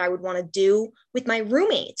thing that I would want to do with my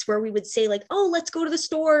roommates, where we would say, like, oh, let's go to the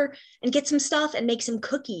store and get some stuff and make some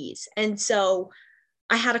cookies. And so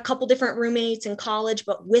I had a couple different roommates in college,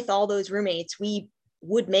 but with all those roommates, we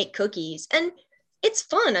would make cookies. And it's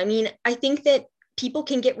fun. I mean, I think that people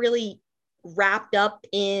can get really wrapped up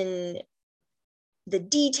in the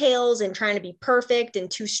details and trying to be perfect and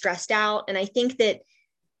too stressed out. And I think that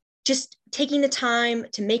just taking the time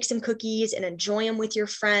to make some cookies and enjoy them with your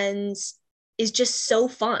friends is just so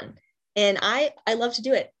fun. And I love to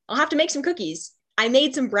do it. I'll have to make some cookies. I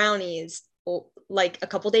made some brownies like a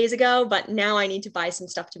couple days ago, but now I need to buy some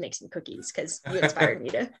stuff to make some cookies because you inspired me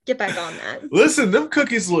to get back on that. Listen, them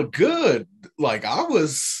cookies look good. Like I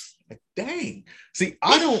was like, dang. See,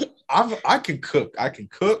 I can cook. I can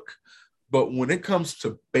cook, but when it comes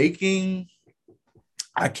to baking,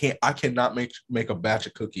 I cannot make a batch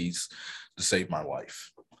of cookies to save my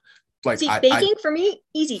life. Like See, I baking for me,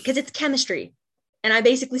 easy because it's chemistry. And I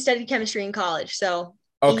basically studied chemistry in college. So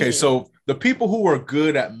okay, easy. so the people who are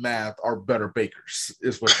good at math are better bakers,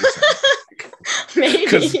 is what you're saying.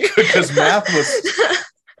 Because Maybe.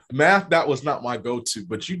 math that was not my go-to,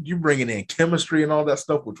 but you bringing in chemistry and all that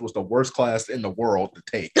stuff, which was the worst class in the world to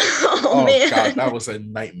take. Oh Oh god, man. that was a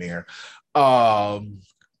nightmare. Um,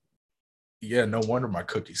 yeah, no wonder my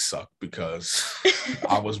cookies suck because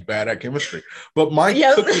I was bad at chemistry. But my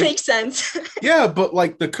Yeah, that cookies, makes sense. yeah, but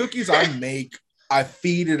like the cookies I make, I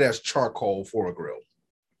feed it as charcoal for a grill.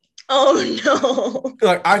 Oh no.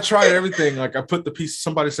 Like I tried everything. Like I put the piece.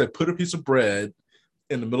 Somebody said put a piece of bread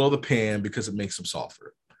in the middle of the pan because it makes them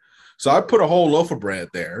softer. So I put a whole loaf of bread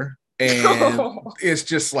there, and No. it's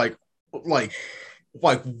just like like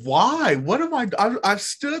why? What am I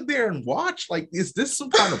stood there and watched. Like, is this some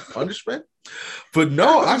kind of punishment? But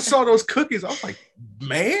no, I Oh, saw those cookies. I was like,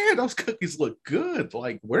 man, those cookies look good.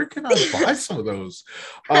 Like, where can I buy some of those?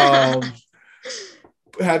 no. Um,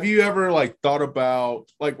 have you ever like thought about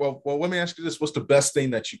like, well, let me ask you this: what's the best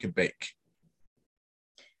thing that you can bake?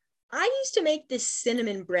 I used to make this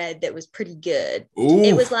cinnamon bread that was pretty good. It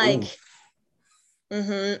Ooh, was ooh, like,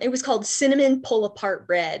 it was called cinnamon pull apart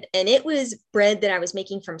bread. And it was bread that I was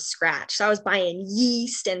making from scratch. So I was buying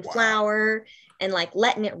yeast and wow. flour and like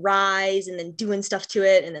letting it rise and then doing stuff to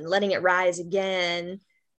it and then letting it rise again.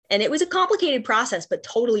 And it was a complicated process, but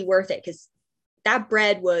totally worth it because that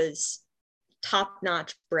bread was top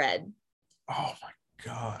notch bread. Oh my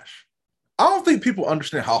gosh. I don't think people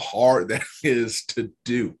understand how hard that is to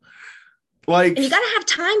do. Like, And you got to have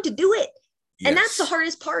time to do it. And that's the yes.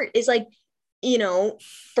 hardest part is like,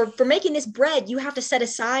 for making this bread, you have to set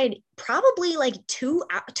aside probably like 2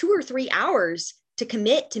 or 3 hours to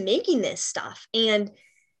commit to making this stuff. And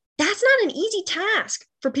that's not an easy task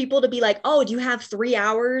for people to be like, oh, do you have 3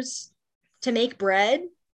 hours to make bread?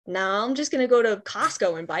 No, I'm just going to go to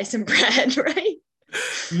Costco and buy some bread, right?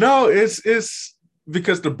 No, it's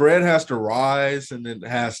because the bread has to rise and then it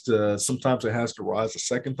has to sometimes it has to rise a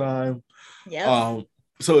second time. Yep. Um,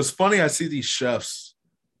 so it's funny, I see these chefs,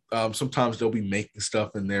 sometimes they'll be making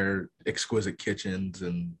stuff in their exquisite kitchens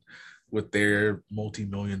and with their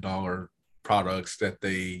multi-million dollar products that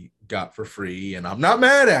they got for free, and I'm not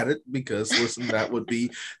mad at it because listen, that would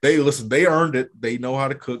be they earned it. They know how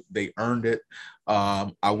to cook. They earned it.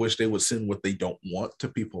 I wish they would send what they don't want to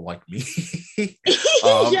people like me.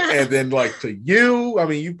 Yeah. And then like to you, I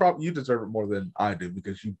mean, you deserve it more than I do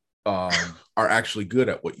because you are actually good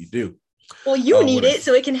at what you do. Well, you need it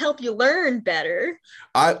so it can help you learn better.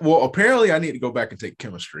 Apparently I need to go back and take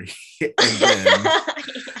chemistry,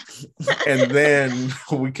 and then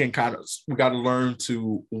we got to learn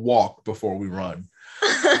to walk before we run.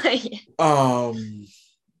 Yeah.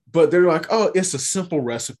 But they're like, oh, it's a simple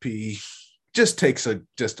recipe. Just takes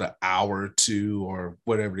just an hour or two or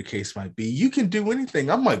whatever the case might be. You can do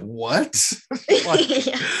anything. I'm like, what?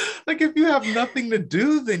 Yeah. Like if you have nothing to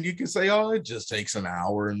do, then you can say, oh, it just takes an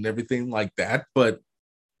hour and everything like that. But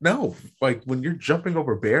no, like when you're jumping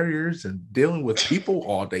over barriers and dealing with people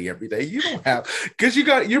all day, every day, you don't have, because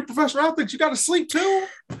you're professional athletes, you got to sleep too.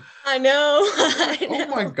 I know. I know. Oh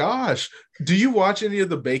my gosh. Do you watch any of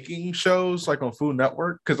the baking shows like on Food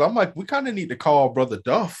Network? Because I'm like, we kind of need to call Brother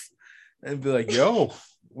Duff and be like, yo,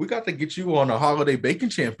 we got to get you on a holiday baking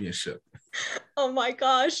championship. Oh my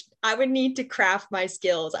gosh. I would need to craft my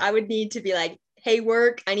skills. I would need to be like, hey,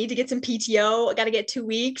 work, I need to get some PTO. I got to get 2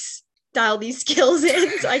 weeks, dial these skills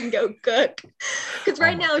in so I can go cook. Because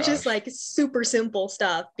right now it's just like super simple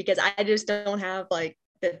stuff because I just don't have like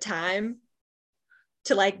the time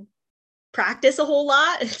to like practice a whole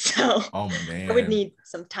lot. So I would need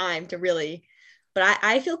some time to really, but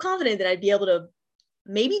I feel confident that I'd be able to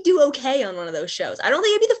maybe do okay on one of those shows. I don't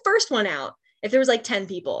think I'd be the first one out. If there was like 10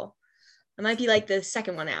 people, I might be like the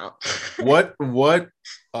second one out. What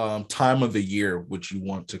time of the year would you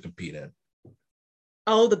want to compete in?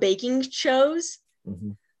 Oh, the baking shows.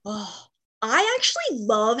 Mm-hmm. Oh, I actually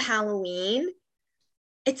love Halloween.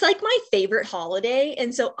 It's like my favorite holiday.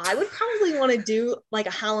 And so I would probably want to do like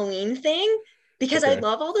a Halloween thing because I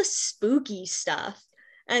love all the spooky stuff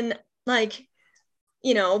and like,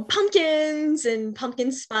 you know, pumpkins and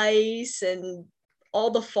pumpkin spice and all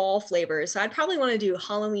the fall flavors. So I'd probably want to do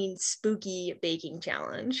Halloween spooky baking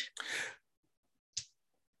challenge.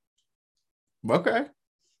 Okay.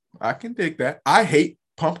 I can dig that. I hate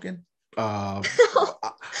pumpkin. I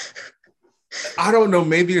don't know.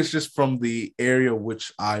 Maybe it's just from the area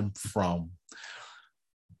which I'm from.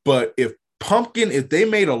 But if they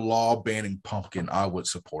made a law banning pumpkin, I would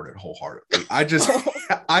support it wholeheartedly. I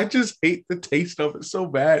just hate the taste of it so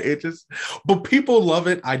bad. But people love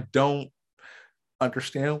it. I don't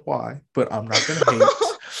understand why, but I'm not gonna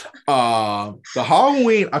hate. The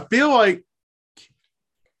Halloween, I feel like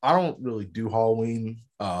I don't really do Halloween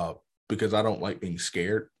because I don't like being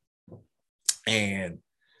scared. And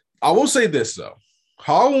I will say this though,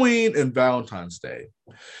 Halloween and Valentine's Day,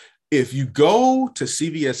 if you go to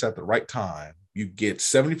CVS at the right time, you get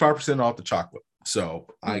 75% off the chocolate. So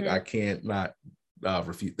I can't not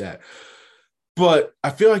refute that. But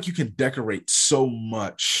I feel like you can decorate so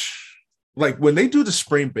much. Like when they do the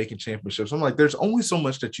spring baking championships, I'm like, there's only so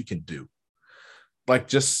much that you can do. Like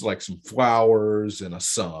just like some flowers and a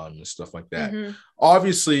sun and stuff like that. Mm-hmm.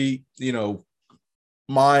 Obviously, you know,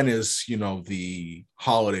 mine is, you know, the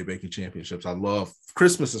holiday baking championships. I love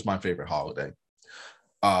Christmas is my favorite holiday.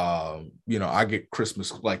 You know, I get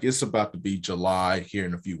Christmas, like it's about to be July here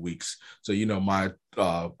in a few weeks. So, you know, my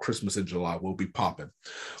Christmas in July will be popping.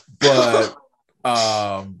 But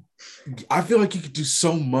I feel like you could do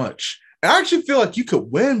so much. I actually feel like you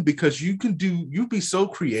could win because you'd be so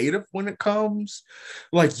creative when it comes.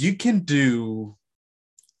 Like you can do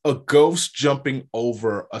a ghost jumping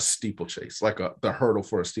over a steeplechase, like the hurdle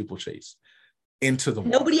for a steeplechase into the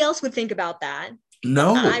water. Nobody else would think about that.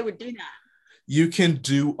 No. I would do that. You can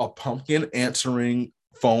do a pumpkin answering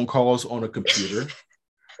phone calls on a computer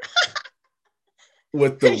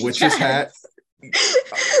with the witch's hat.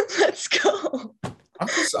 Let's go.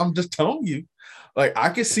 I'm just telling you. Like I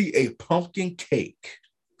could see a pumpkin cake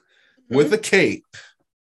with a cape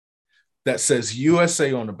that says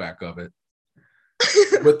USA on the back of it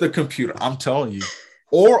with the computer. I'm telling you,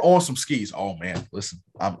 or on some skis. Oh man, listen,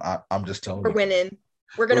 I'm just telling you, we're winning.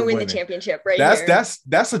 We're gonna win the championship right here.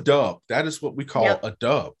 That's a dub. That is what we call a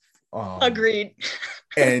dub. Agreed.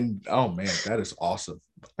 And oh man, that is awesome.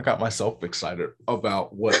 I got myself excited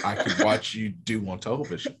about what I could watch you do on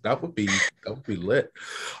television. That would be lit.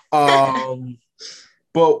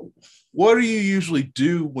 But what do you usually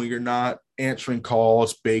do when you're not answering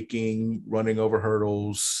calls, baking, running over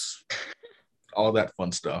hurdles, all that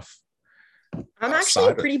fun stuff? I'm actually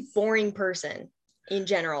a pretty boring person in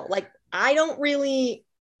general. Like I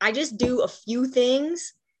just do a few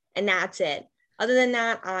things and that's it. Other than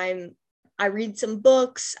that, I read some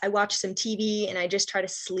books, I watch some TV, and I just try to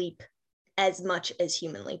sleep as much as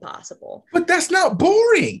humanly possible. But that's not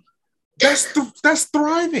boring. That's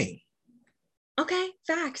thriving. Okay,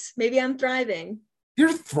 facts. Maybe I'm thriving.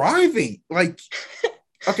 You're thriving. Like,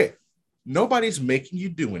 okay, nobody's making you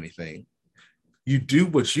do anything. You do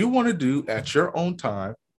what you want to do at your own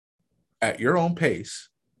time, at your own pace.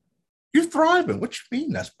 You're thriving. What you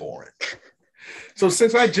mean that's boring? So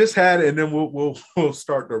since I just had it, and then we'll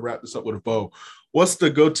start to wrap this up with a bow. What's the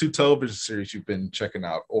go-to television series you've been checking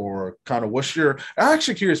out, or kind of I'm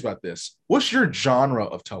actually curious about this. What's your genre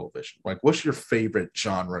of television? Like, what's your favorite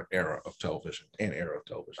genre era of television?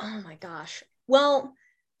 Oh my gosh. Well,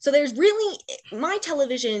 so there's really, my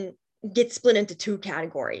television gets split into two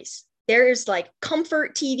categories. There's like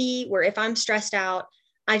comfort TV, where if I'm stressed out,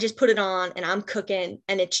 I just put it on and I'm cooking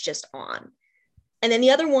and it's just on. And then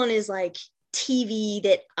the other one is like TV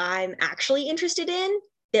that I'm actually interested in,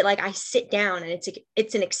 that like I sit down and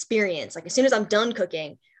it's an experience. Like as soon as I'm done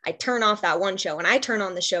cooking, I turn off that one show and I turn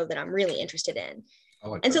on the show that I'm really interested in.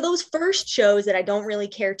 And so those first shows that I don't really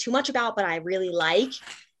care too much about, but I really like,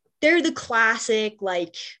 they're the classic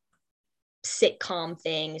like sitcom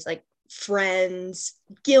things like Friends,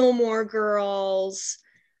 Gilmore Girls,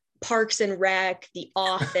 Parks and Rec, The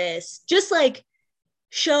Office, just like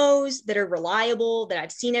shows that are reliable, that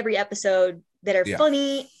I've seen every episode, that are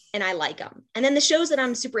funny, and I like them. And then the shows that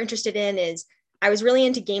I'm super interested in is, I was really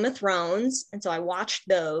into Game of Thrones, and so I watched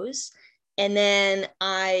those. And then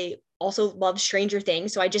I also love Stranger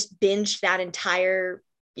Things, so I just binged that entire,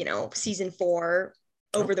 season 4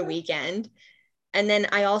 over the weekend. And then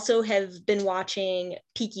I also have been watching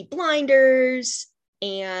Peaky Blinders,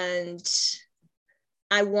 and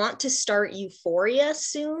I want to start Euphoria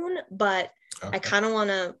soon, but I kind of want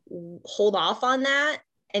to hold off on that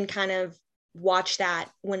and kind of watch that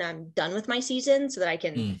when I'm done with my season, so that I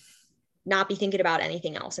can not be thinking about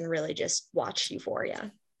anything else and really just watch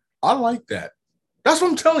Euphoria. I like that. That's what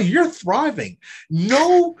I'm telling you. You're thriving.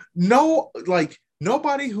 No, like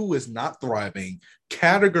nobody who is not thriving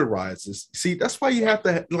categorizes. See, that's why you have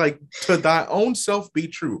to, like, to thy own self be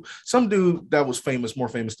true. Some dude that was more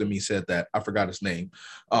famous than me, said that. I forgot his name.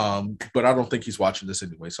 But I don't think he's watching this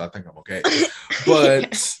anyway, so I think I'm okay.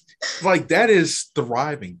 But like, that is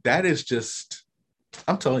thriving. That is just,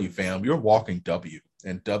 I'm telling you, fam, you're walking W,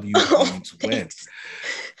 and W means win.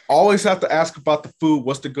 Always have to ask about the food.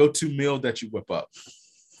 What's the go-to meal that you whip up?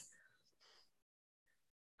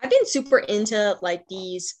 I've been super into like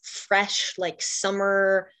these fresh, like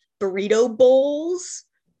summer burrito bowls,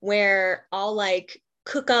 where I'll like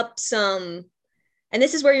cook up some, and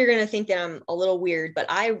this is where you're going to think that I'm a little weird, but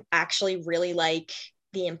I actually really like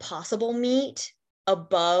the Impossible meat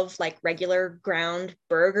above like regular ground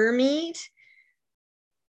burger meat.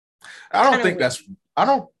 I don't think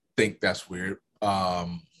that's weird.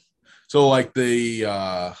 So like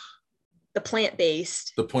the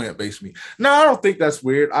plant-based meat. No, I don't think that's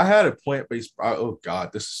weird. I had a plant-based. Oh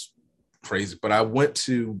God, this is crazy. But I went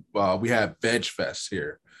to we had Veg Fest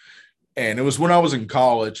here, and it was when I was in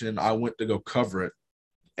college, and I went to go cover it.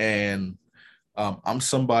 And I'm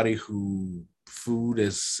somebody who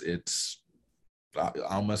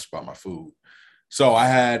I'll mess about my food. So I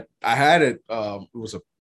had it. It was a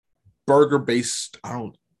burger based. I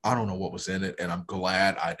don't know what was in it, and I'm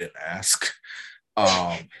glad I didn't ask.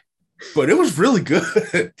 But it was really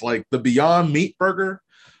good. Like the Beyond Meat burger,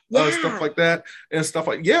 stuff like that, and stuff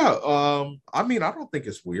like I mean, I don't think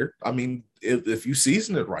it's weird. I mean, if you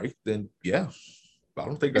season it right, then yeah, I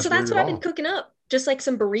don't think that's weird. So that's what I've been cooking up, just like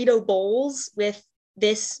some burrito bowls with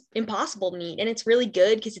this Impossible meat, and it's really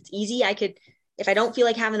good because it's easy. If I don't feel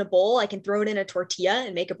like having a bowl, I can throw it in a tortilla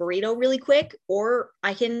and make a burrito really quick, or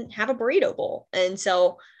I can have a burrito bowl. And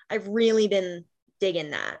so I've really been digging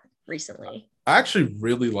that recently. I actually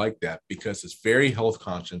really like that because it's very health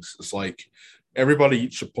conscious. It's like everybody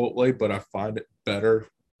eats Chipotle, but I find it better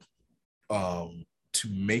to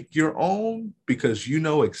make your own because you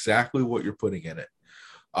know exactly what you're putting in it.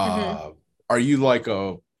 Are you like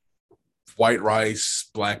a white rice,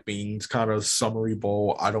 black beans kind of summery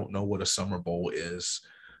bowl? I don't know what a summer bowl is.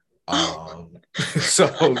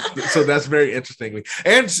 So that's very interesting.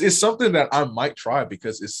 And it's something that I might try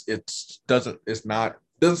because it doesn't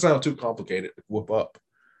sound too complicated to whip up.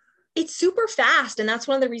 It's super fast. And that's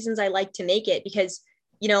one of the reasons I like to make it because,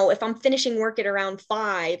 if I'm finishing work at around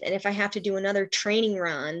 5 and if I have to do another training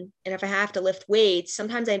run and if I have to lift weights,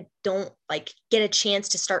 sometimes I don't like get a chance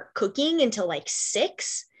to start cooking until like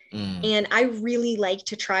 6. And I really like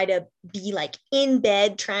to try to be like in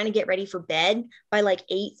bed, trying to get ready for bed by like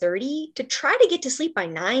 8:30 to try to get to sleep by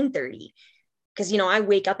 9:30. Because, I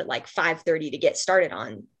wake up at like 5:30 to get started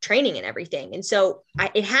on training and everything. And so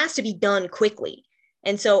it has to be done quickly.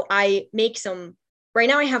 And so I make some, right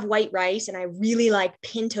now I have white rice and I really like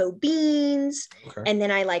pinto beans. Okay. And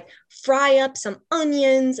then I like fry up some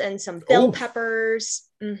onions and some bell peppers.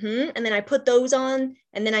 And then I put those on,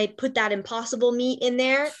 and then I put that Impossible meat in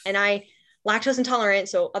there, and I lactose intolerant.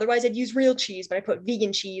 So otherwise I'd use real cheese, but I put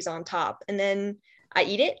vegan cheese on top, and then I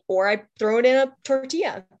eat it, or I throw it in a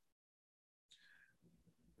tortilla.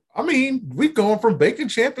 I mean, we've gone from bacon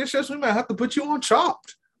championships. We might have to put you on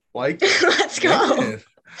Chopped. Like, let's go.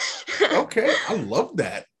 Okay, I love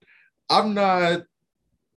that. I'm not,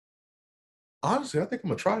 honestly, I think I'm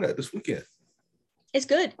gonna try that this weekend. It's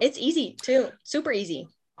good. It's easy too. Super easy.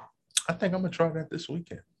 I think I'm gonna try that this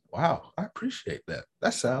weekend. Wow, I appreciate that.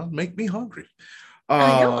 That sounds make me hungry.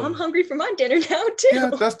 I know. I'm hungry for my dinner now too.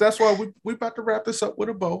 Yeah, that's why we about to wrap this up with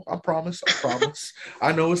a bow. I promise. I promise.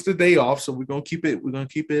 I know it's the day off, so we're gonna keep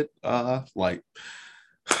it light.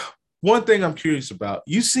 One thing I'm curious about,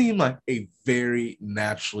 you seem like a very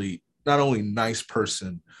naturally not only nice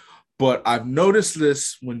person, but I've noticed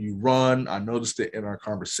this when you run, I noticed it in our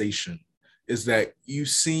conversation, is that you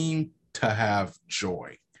seem to have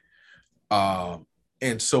joy.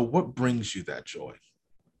 And so what brings you that joy?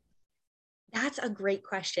 That's a great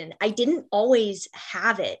question. I didn't always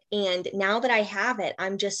have it. And now that I have it,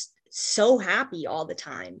 I'm just so happy all the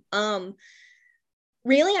time.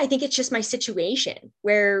 Really, I think it's just my situation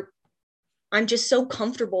where I'm just so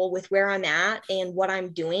comfortable with where I'm at and what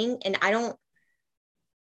I'm doing. And I don't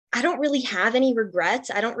really have any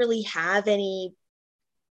regrets. I don't really have any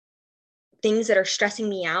things that are stressing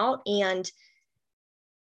me out. And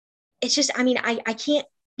it's just, I mean, I can't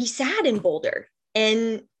be sad in Boulder.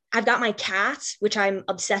 And I've got my cats, which I'm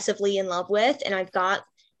obsessively in love with. And I've got,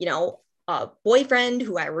 a boyfriend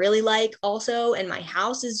who I really like also. And my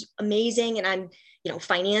house is amazing. And I'm,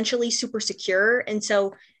 financially super secure. And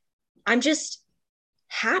so I'm just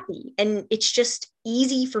happy. And it's just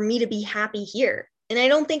easy for me to be happy here. And I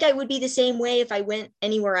don't think I would be the same way if I went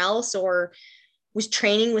anywhere else or was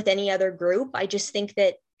training with any other group. I just think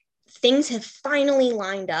that things have finally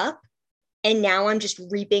lined up. And now I'm just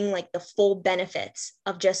reaping like the full benefits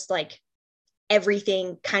of just like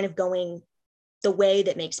everything kind of going the way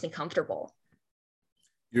that makes me comfortable.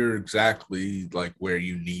 You're exactly like where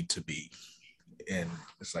you need to be. And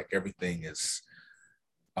it's like everything is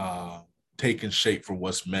taking shape for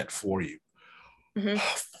what's meant for you. Mm-hmm.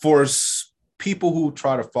 For people who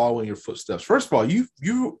try to follow in your footsteps, first of all,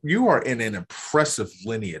 you are in an impressive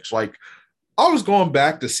lineage. Like, I was going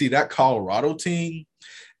back to see that Colorado team,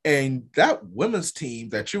 and that women's team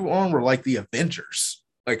that you were on were like the Avengers,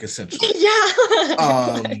 like essentially. Yeah.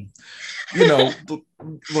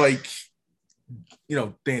 Like,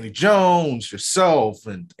 Danny Jones, yourself,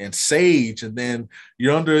 and Sage, and then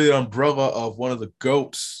you're under the umbrella of one of the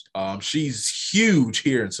GOATs. She's huge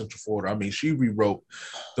here in Central Florida. I mean, she rewrote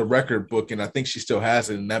the record book, and I think she still has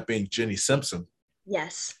it, and that being Jenny Simpson.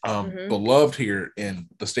 Yes. Beloved here in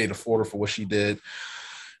the state of Florida for what she did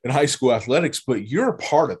in high school athletics, but you're a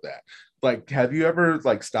part of that. Like, have you ever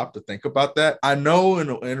like stopped to think about that? I know in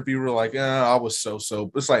an interview we're like, I was so,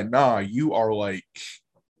 but it's like, nah, you are like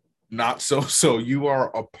not so. You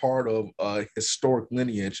are a part of a historic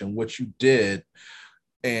lineage, and what you did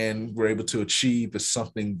and were able to achieve is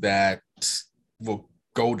something that will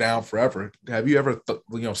go down forever. Have you ever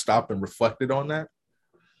stopped and reflected on that?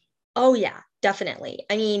 Oh yeah, definitely.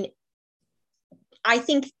 I mean, I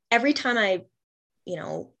think every time I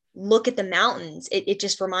look at the mountains, it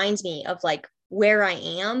just reminds me of like where I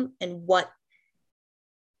am and what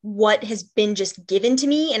has been just given to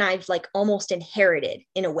me, and I've like almost inherited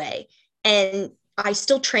in a way. And I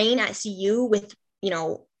still train at CU with,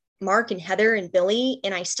 Mark and Heather and Billy,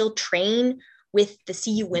 and I still train with the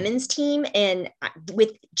CU women's team and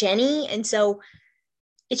with Jenny. And so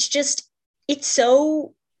it's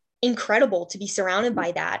so incredible to be surrounded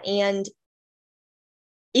by that. And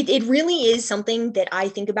it really is something that I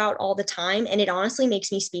think about all the time. And it honestly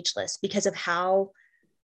makes me speechless because of how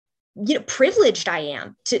privileged I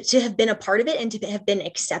am to have been a part of it and to have been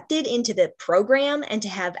accepted into the program and to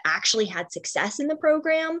have actually had success in the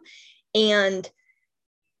program. And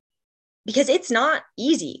because it's not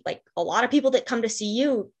easy, like a lot of people that come to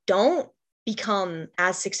CU don't become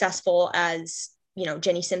as successful as,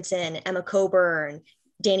 Jenny Simpson, Emma Coburn,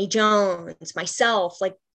 Danny Jones, myself,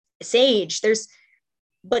 like Sage.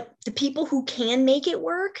 But the people who can make it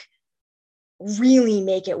work really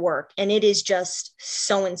make it work. And it is just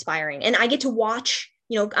so inspiring. And I get to watch,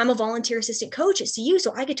 I'm a volunteer assistant coach at CU.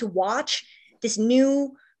 So I get to watch this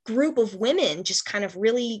new group of women just kind of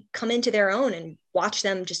really come into their own and watch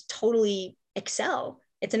them just totally excel.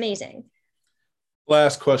 It's amazing.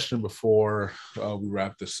 Last question before we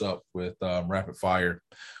wrap this up with rapid fire.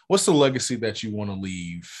 What's the legacy that you want to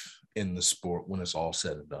leave in the sport when it's all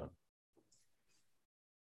said and done?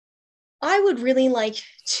 I would really like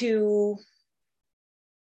to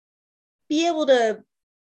be able to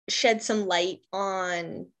shed some light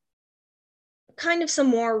on kind of some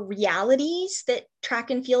more realities that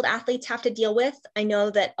track and field athletes have to deal with. I know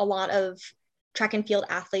that a lot of track and field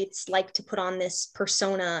athletes like to put on this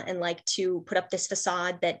persona and like to put up this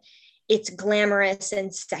facade that it's glamorous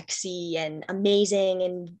and sexy and amazing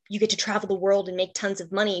and you get to travel the world and make tons of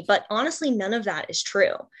money. But honestly, none of that is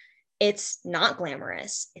true. It's not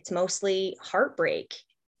glamorous. It's mostly heartbreak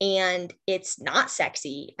and it's not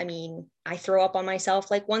sexy. I mean, I throw up on myself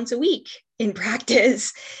like once a week in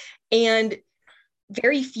practice, and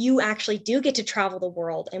very few actually do get to travel the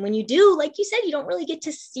world. And when you do, like you said, you don't really get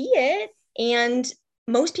to see it. And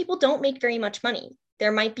most people don't make very much money.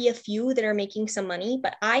 There might be a few that are making some money,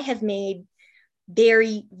 but I have made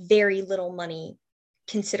very, very little money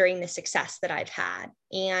considering the success that I've had.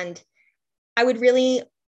 And I would really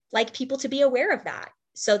like people to be aware of that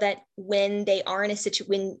so that when they are in a situation,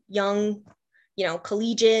 when young,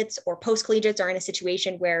 collegiates or post-collegiates are in a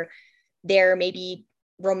situation where they're maybe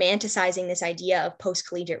romanticizing this idea of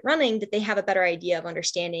post-collegiate running, that they have a better idea of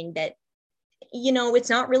understanding that, it's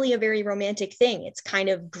not really a very romantic thing. It's kind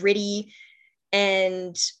of gritty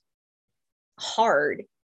and hard,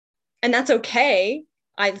 and that's okay.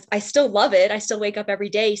 I still love it. I still wake up every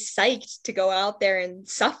day psyched to go out there and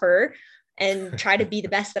suffer and try to be the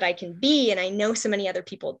best that I can be. And I know so many other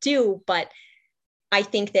people do, but I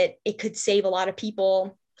think that it could save a lot of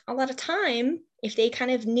people a lot of time if they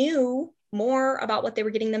kind of knew more about what they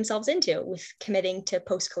were getting themselves into with committing to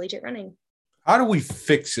post-collegiate running. How do we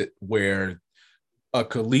fix it where a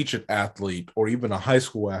collegiate athlete or even a high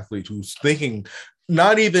school athlete who's thinking,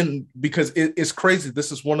 not even, because it's crazy,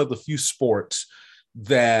 this is one of the few sports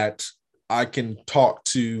that I can talk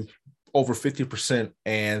to over 50%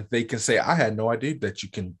 and they can say, I had no idea that you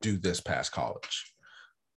can do this past college,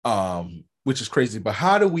 which is crazy. But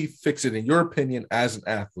how do we fix it, in your opinion, as an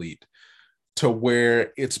athlete, to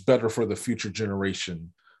where it's better for the future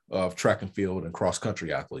generation of track and field and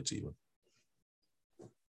cross-country athletes even?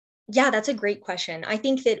 Yeah, that's a great question. I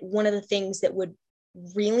think that one of the things that would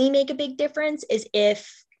really make a big difference is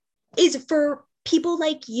for people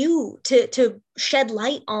like you to shed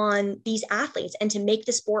light on these athletes and to make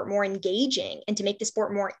the sport more engaging and to make the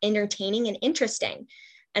sport more entertaining and interesting.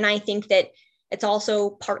 And I think that it's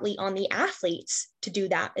also partly on the athletes to do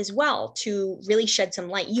that as well, to really shed some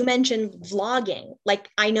light. You mentioned vlogging. Like,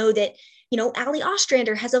 I know that, Ali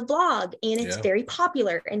Ostrander has a vlog and it's very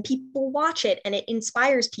popular and people watch it and it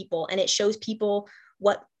inspires people and it shows people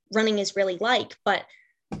what running is really like. But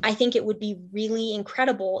I think it would be really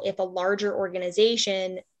incredible if a larger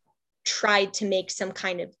organization tried to make some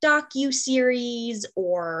kind of docu-series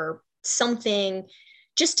or something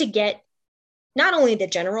just to get not only the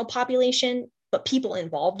general population, but people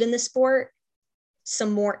involved in the sport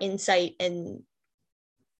some more insight and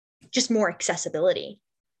just more accessibility.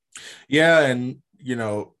 Yeah. And,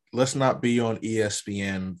 let's not be on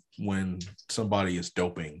ESPN when somebody is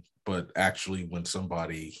doping, but actually when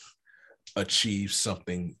somebody achieves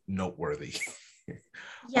something noteworthy.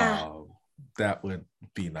 Yeah. That would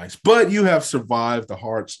be nice. But you have survived the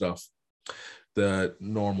hard stuff, the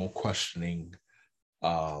normal questioning,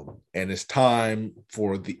 and it's time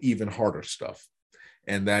for the even harder stuff.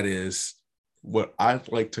 And that is what I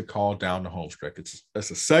like to call Down the Home Stretch. It's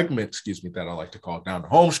a segment, that I like to call Down the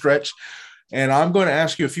Home Stretch. And I'm going to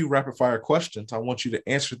ask you a few rapid fire questions. I want you to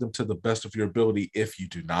answer them to the best of your ability. If you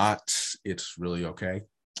do not, it's really okay.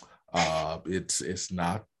 It's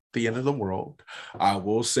not the end of the world. I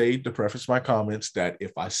will say, to preface my comments, that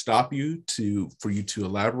if I stop you for you to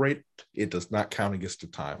elaborate, it does not count against the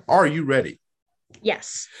time. Are you ready?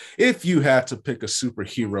 Yes. If you had to pick a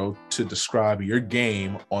superhero to describe your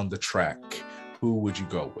game on the track, who would you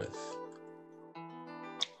go with?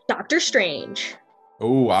 Doctor Strange.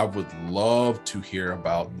 Oh, I would love to hear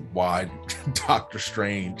about why Doctor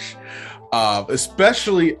Strange.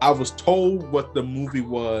 Especially, I was told what the movie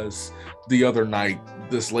was the other night,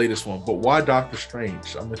 this latest one, but why Doctor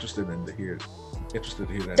Strange? I'm interested to hear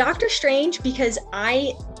that. Doctor Strange, because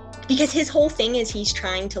his whole thing is he's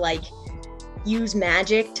trying to use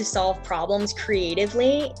magic to solve problems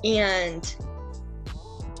creatively, and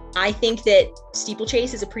I think that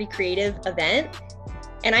steeplechase is a pretty creative event.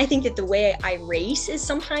 And I think that the way I race is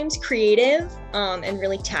sometimes creative and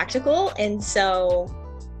really tactical. And so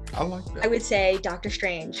I like that. I would say Doctor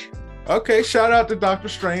Strange. Okay, shout out to Dr.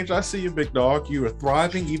 Strange. I see you, big dog. You are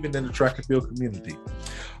thriving even in the track and field community.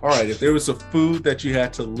 All right, if there was a food that you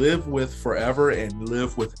had to live with forever and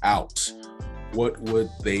live without, what would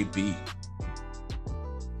they be?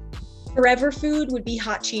 Forever food would be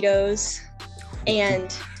hot Cheetos.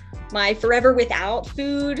 And my forever without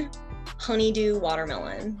food, honeydew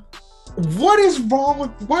watermelon. What is wrong with,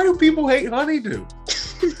 why do people hate honeydew?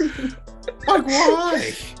 Like,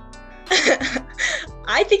 why?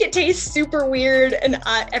 I think it tastes super weird, and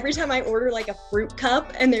every time I order like a fruit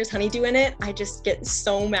cup and there's honeydew in it, I just get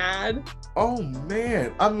so mad. Oh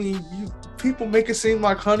man, I mean, people make it seem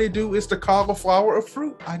like honeydew is the cauliflower of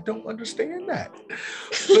fruit. I don't understand that,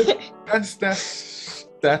 but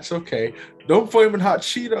that's okay. Don't Flamin' Hot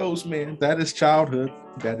Cheetos, man. That is childhood.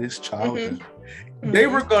 That is childhood. Mm-hmm. They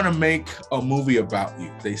were gonna make a movie about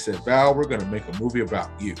you. They said, Val, we're gonna make a movie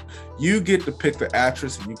about you. You get to pick the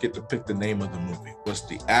actress and you get to pick the name of the movie. Who's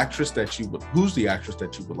the actress that you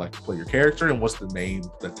would like to play your character, and what's the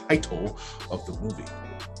title of the movie?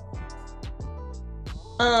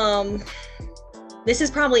 This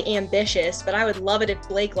is probably ambitious, but I would love it if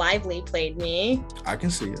Blake Lively played me. I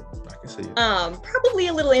can see it. Probably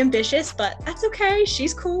a little ambitious, but that's okay.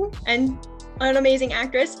 She's cool and an amazing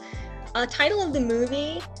actress. Title of the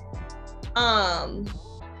movie,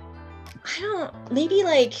 maybe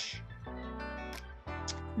like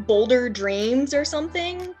Boulder Dreams or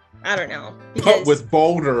something. I don't know. But with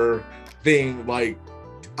Boulder being like,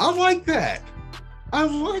 I like that.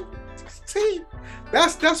 See,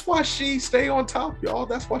 that's why she stay on top, y'all.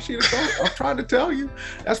 That's why she the GOAT. I'm trying to tell you.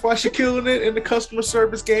 That's why she killing it in the customer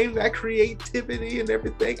service game, that creativity and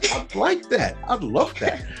everything. I like that. I love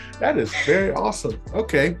that. That is very awesome.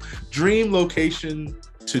 Okay. Dream location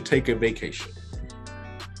to take a vacation.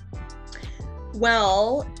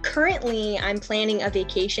 Well, currently I'm planning a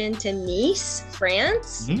vacation to Nice,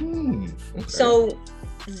 France. Okay. So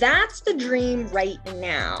that's the dream right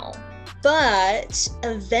now. But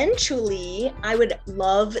eventually, I would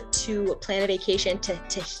love to plan a vacation to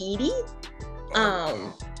Tahiti,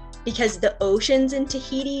 because the oceans in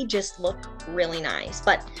Tahiti just look really nice.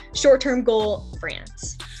 But short-term goal,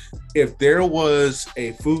 France. If there was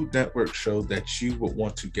a Food Network show that you would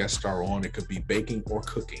want to guest star on, it could be baking or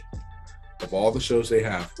cooking. Of all the shows they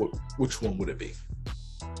have, which one would it be?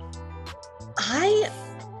 I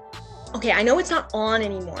know it's not on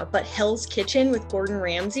anymore, but Hell's Kitchen with Gordon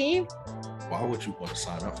Ramsay. Why would you want to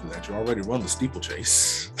sign up for that? You already run the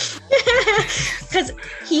steeplechase. Because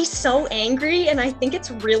he's so angry, and I think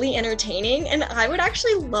it's really entertaining, and I would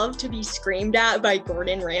actually love to be screamed at by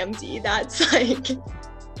Gordon Ramsay. That's like,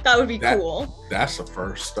 that would be cool. That's a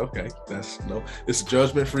first. Okay. It's a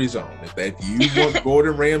judgment-free zone. If you want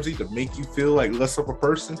Gordon Ramsay to make you feel like less of a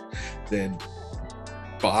person, then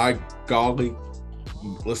by golly,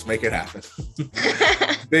 let's make it happen.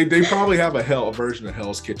 They probably have a version of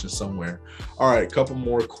Hell's Kitchen somewhere. All right, a couple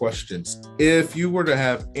more questions. If you were to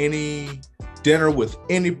have any dinner with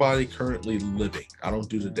anybody currently living, I don't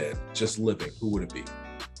do the dead, just living, who would it be?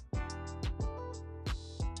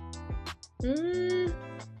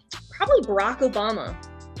 Probably Barack Obama.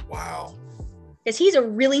 Wow. Because he's a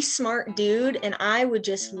really smart dude, and I would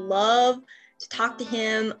just love to talk to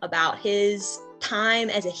him about his time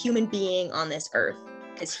as a human being on this earth,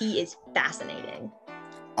 because he is fascinating.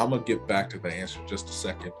 I'm going to get back to the answer in just a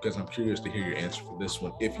second, because I'm curious to hear your answer for this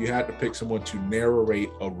one. If you had to pick someone to narrate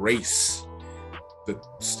a race, the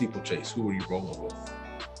steeplechase, who are you rolling with?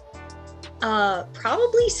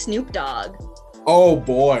 Probably Snoop Dogg. Oh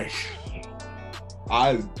boy.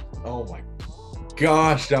 Oh my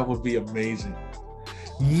gosh, that would be amazing.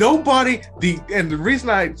 And the reason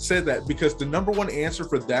I said that, because the number one answer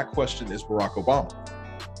for that question is Barack Obama.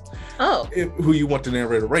 Oh. Who you want to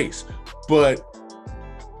narrate a race. But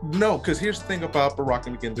no, because here's the thing about Barack,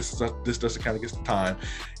 and again, this doesn't kind of get the time.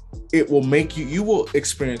 It will make you will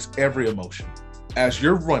experience every emotion. As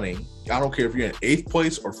you're running, I don't care if you're in 8th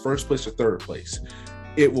place or 1st place or 3rd place,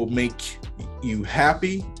 it will make you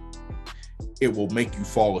happy. It will make you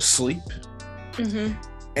fall asleep. Mm-hmm.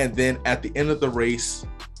 And then at the end of the race,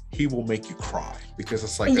 he will make you cry, because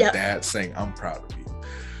it's like a dad saying, I'm proud of you.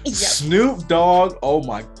 Yep. Snoop Dogg, oh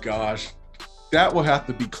my gosh. That will have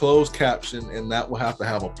to be closed caption, and that will have to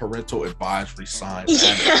have a parental advisory sign.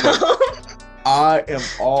 Yeah. I am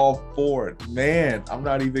all for it. Man, I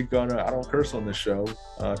don't curse on this show.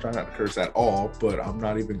 I try not to curse at all, but I'm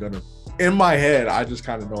not even gonna, in my head, I just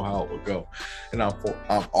kind of know how it would go. And I'm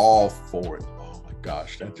all for it. Oh my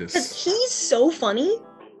gosh, that just... Because he's so funny,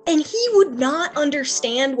 and he would not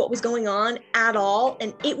understand what was going on at all,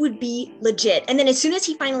 and it would be legit. And then as soon as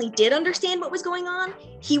he finally did understand what was going on,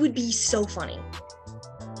 he would be so funny.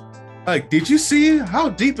 Like, did you see how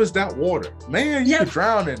deep is that water? Man, you could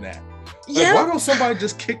drown in that. Like, why don't somebody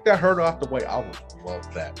just kick that hurdle out the way? I would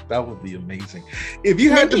love that. That would be amazing. If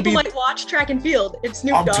you had to people might watch track and field if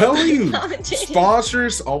Snoop Dogg. I'm telling you,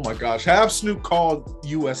 sponsors. Oh my gosh, have Snoop called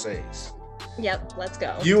USA's. Yep, let's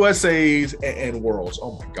go. USA's and Worlds.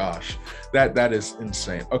 Oh my gosh, that is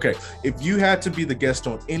insane. Okay, if you had to be the guest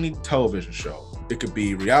on any television show, it could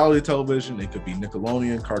be reality television, it could be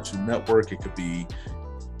Nickelodeon, Cartoon Network, it could be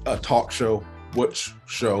a talk show. Which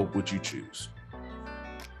show would you choose?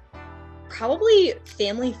 Probably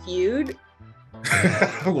Family Feud.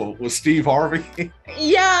 Well, with Steve Harvey.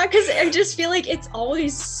 Yeah, because I just feel like it's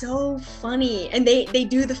always so funny, and they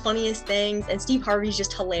do the funniest things, and Steve Harvey's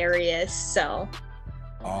just hilarious. So.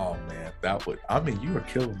 Oh man, that would. I mean, you are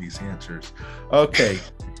killing these answers. Okay,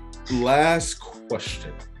 last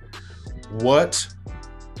question. What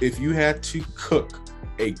if you had to cook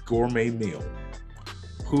a gourmet meal?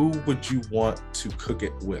 Who would you want to cook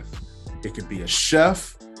it with? It could be a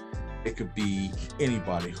chef. It could be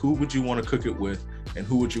anybody. Who would you want to cook it with, and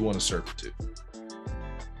who would you want to serve it to?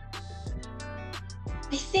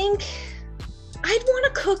 I think I'd want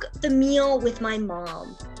to cook the meal with my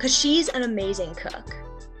mom because she's an amazing cook.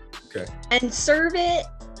 Okay. And serve it.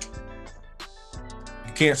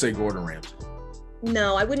 You can't say Gordon Ramsay.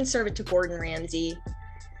 No, I wouldn't serve it to Gordon Ramsay.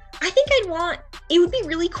 I think it would be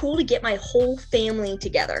really cool to get my whole family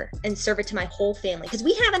together and serve it to my whole family because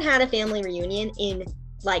we haven't had a family reunion in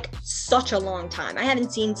like such a long time. I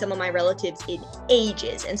haven't seen some of my relatives in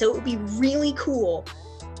ages. And so it would be really cool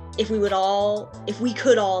if we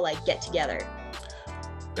could all like get together.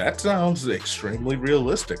 That sounds extremely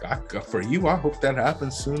realistic. For you, I hope that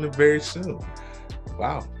happens soon and very soon.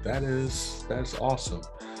 Wow, that's awesome.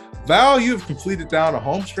 Val, you've completed down a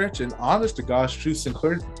home stretch, and honest to God's truth,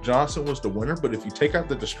 Sinclair Johnson was the winner. But if you take out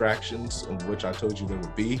the distractions, in which I told you there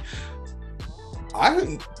would be,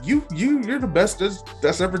 you're the best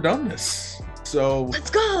that's ever done this. So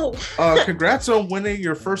let's go. Congrats on winning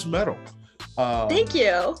your first medal. Thank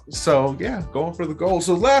you. So yeah, going for the gold.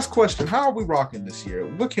 So last question: how are we rocking this year?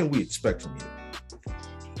 What can we expect from you?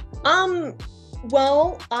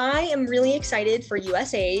 Well, I am really excited for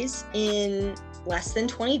USA's in less than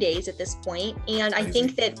 20 days at this point, and I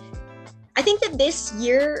think that this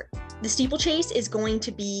year the steeplechase is going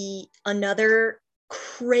to be another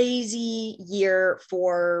crazy year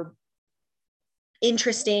for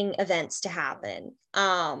interesting events to happen.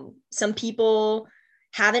 Some people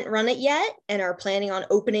haven't run it yet and are planning on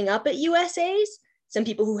opening up at USA's. Some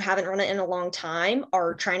people who haven't run it in a long time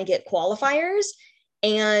are trying to get qualifiers,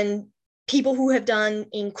 and people who have done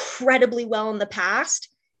incredibly well in the past,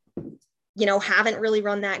 haven't really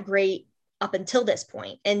run that great up until this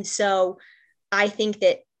point. And so I think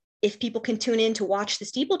that if people can tune in to watch the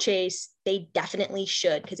steeplechase, they definitely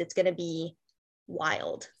should, because it's going to be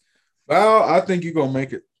wild. Well, I think you're going to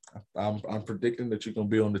make it. I'm predicting that you're going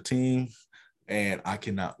to be on the team, and I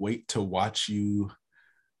cannot wait to watch you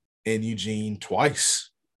in Eugene twice.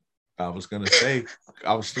 I was going to be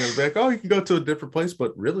like, oh, you can go to a different place,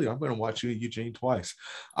 but really, I'm going to watch you in Eugene twice.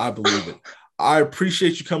 I believe it. I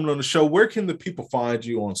appreciate you coming on the show. Where can the people find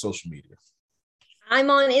you on social media?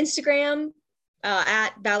 I'm on Instagram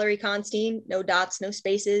at Valerie Constein. No dots, no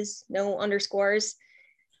spaces, no underscores.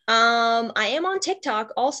 I am on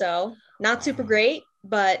TikTok also. Not super great,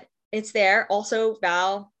 but it's there. Also,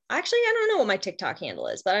 Val. Actually, I don't know what my TikTok handle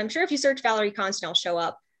is, but I'm sure if you search Valerie Constein, I'll show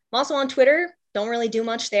up. I'm also on Twitter. Don't really do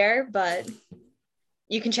much there, but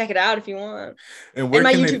you can check it out if you want. And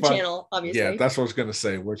my YouTube channel, obviously. Yeah, that's what I was going to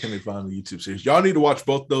say. Where can they find the YouTube series? Y'all need to watch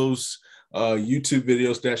both those YouTube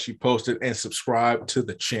videos that she posted and subscribe to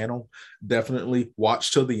the channel. Definitely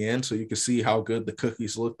watch till the end so you can see how good the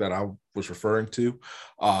cookies look that I was referring to.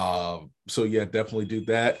 So yeah, definitely do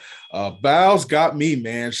that. Val's got me,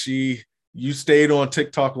 man. You stayed on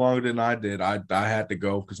TikTok longer than I did. I had to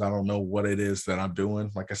go because I don't know what it is that I'm doing.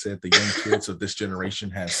 Like I said, the young kids of this generation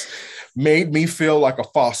has made me feel like a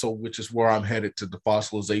fossil, which is where I'm headed to the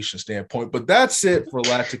fossilization standpoint. But that's it for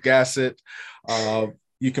Lactic Acid.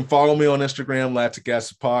 You can follow me on Instagram, Lactic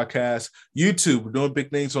Acid Podcast. YouTube, we're doing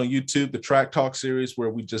big things on YouTube, the Track Talk series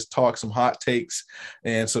where we just talk some hot takes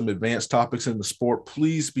and some advanced topics in the sport.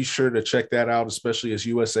 Please be sure to check that out, especially as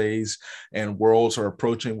USA's and Worlds are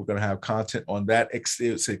approaching. We're going to have content on that. It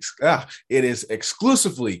is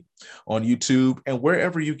exclusively on YouTube and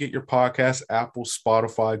wherever you get your podcasts, Apple,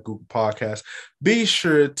 Spotify, Google Podcasts. Be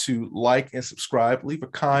sure to like and subscribe. Leave a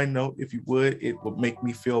kind note if you would. It would make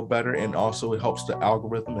me feel better, and also it helps the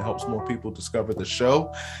algorithm. It helps more people discover the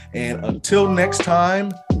show. And until next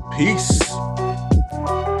time, peace.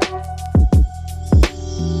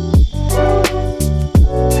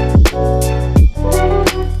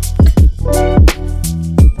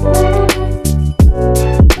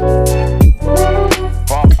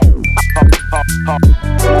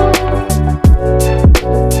 Huh.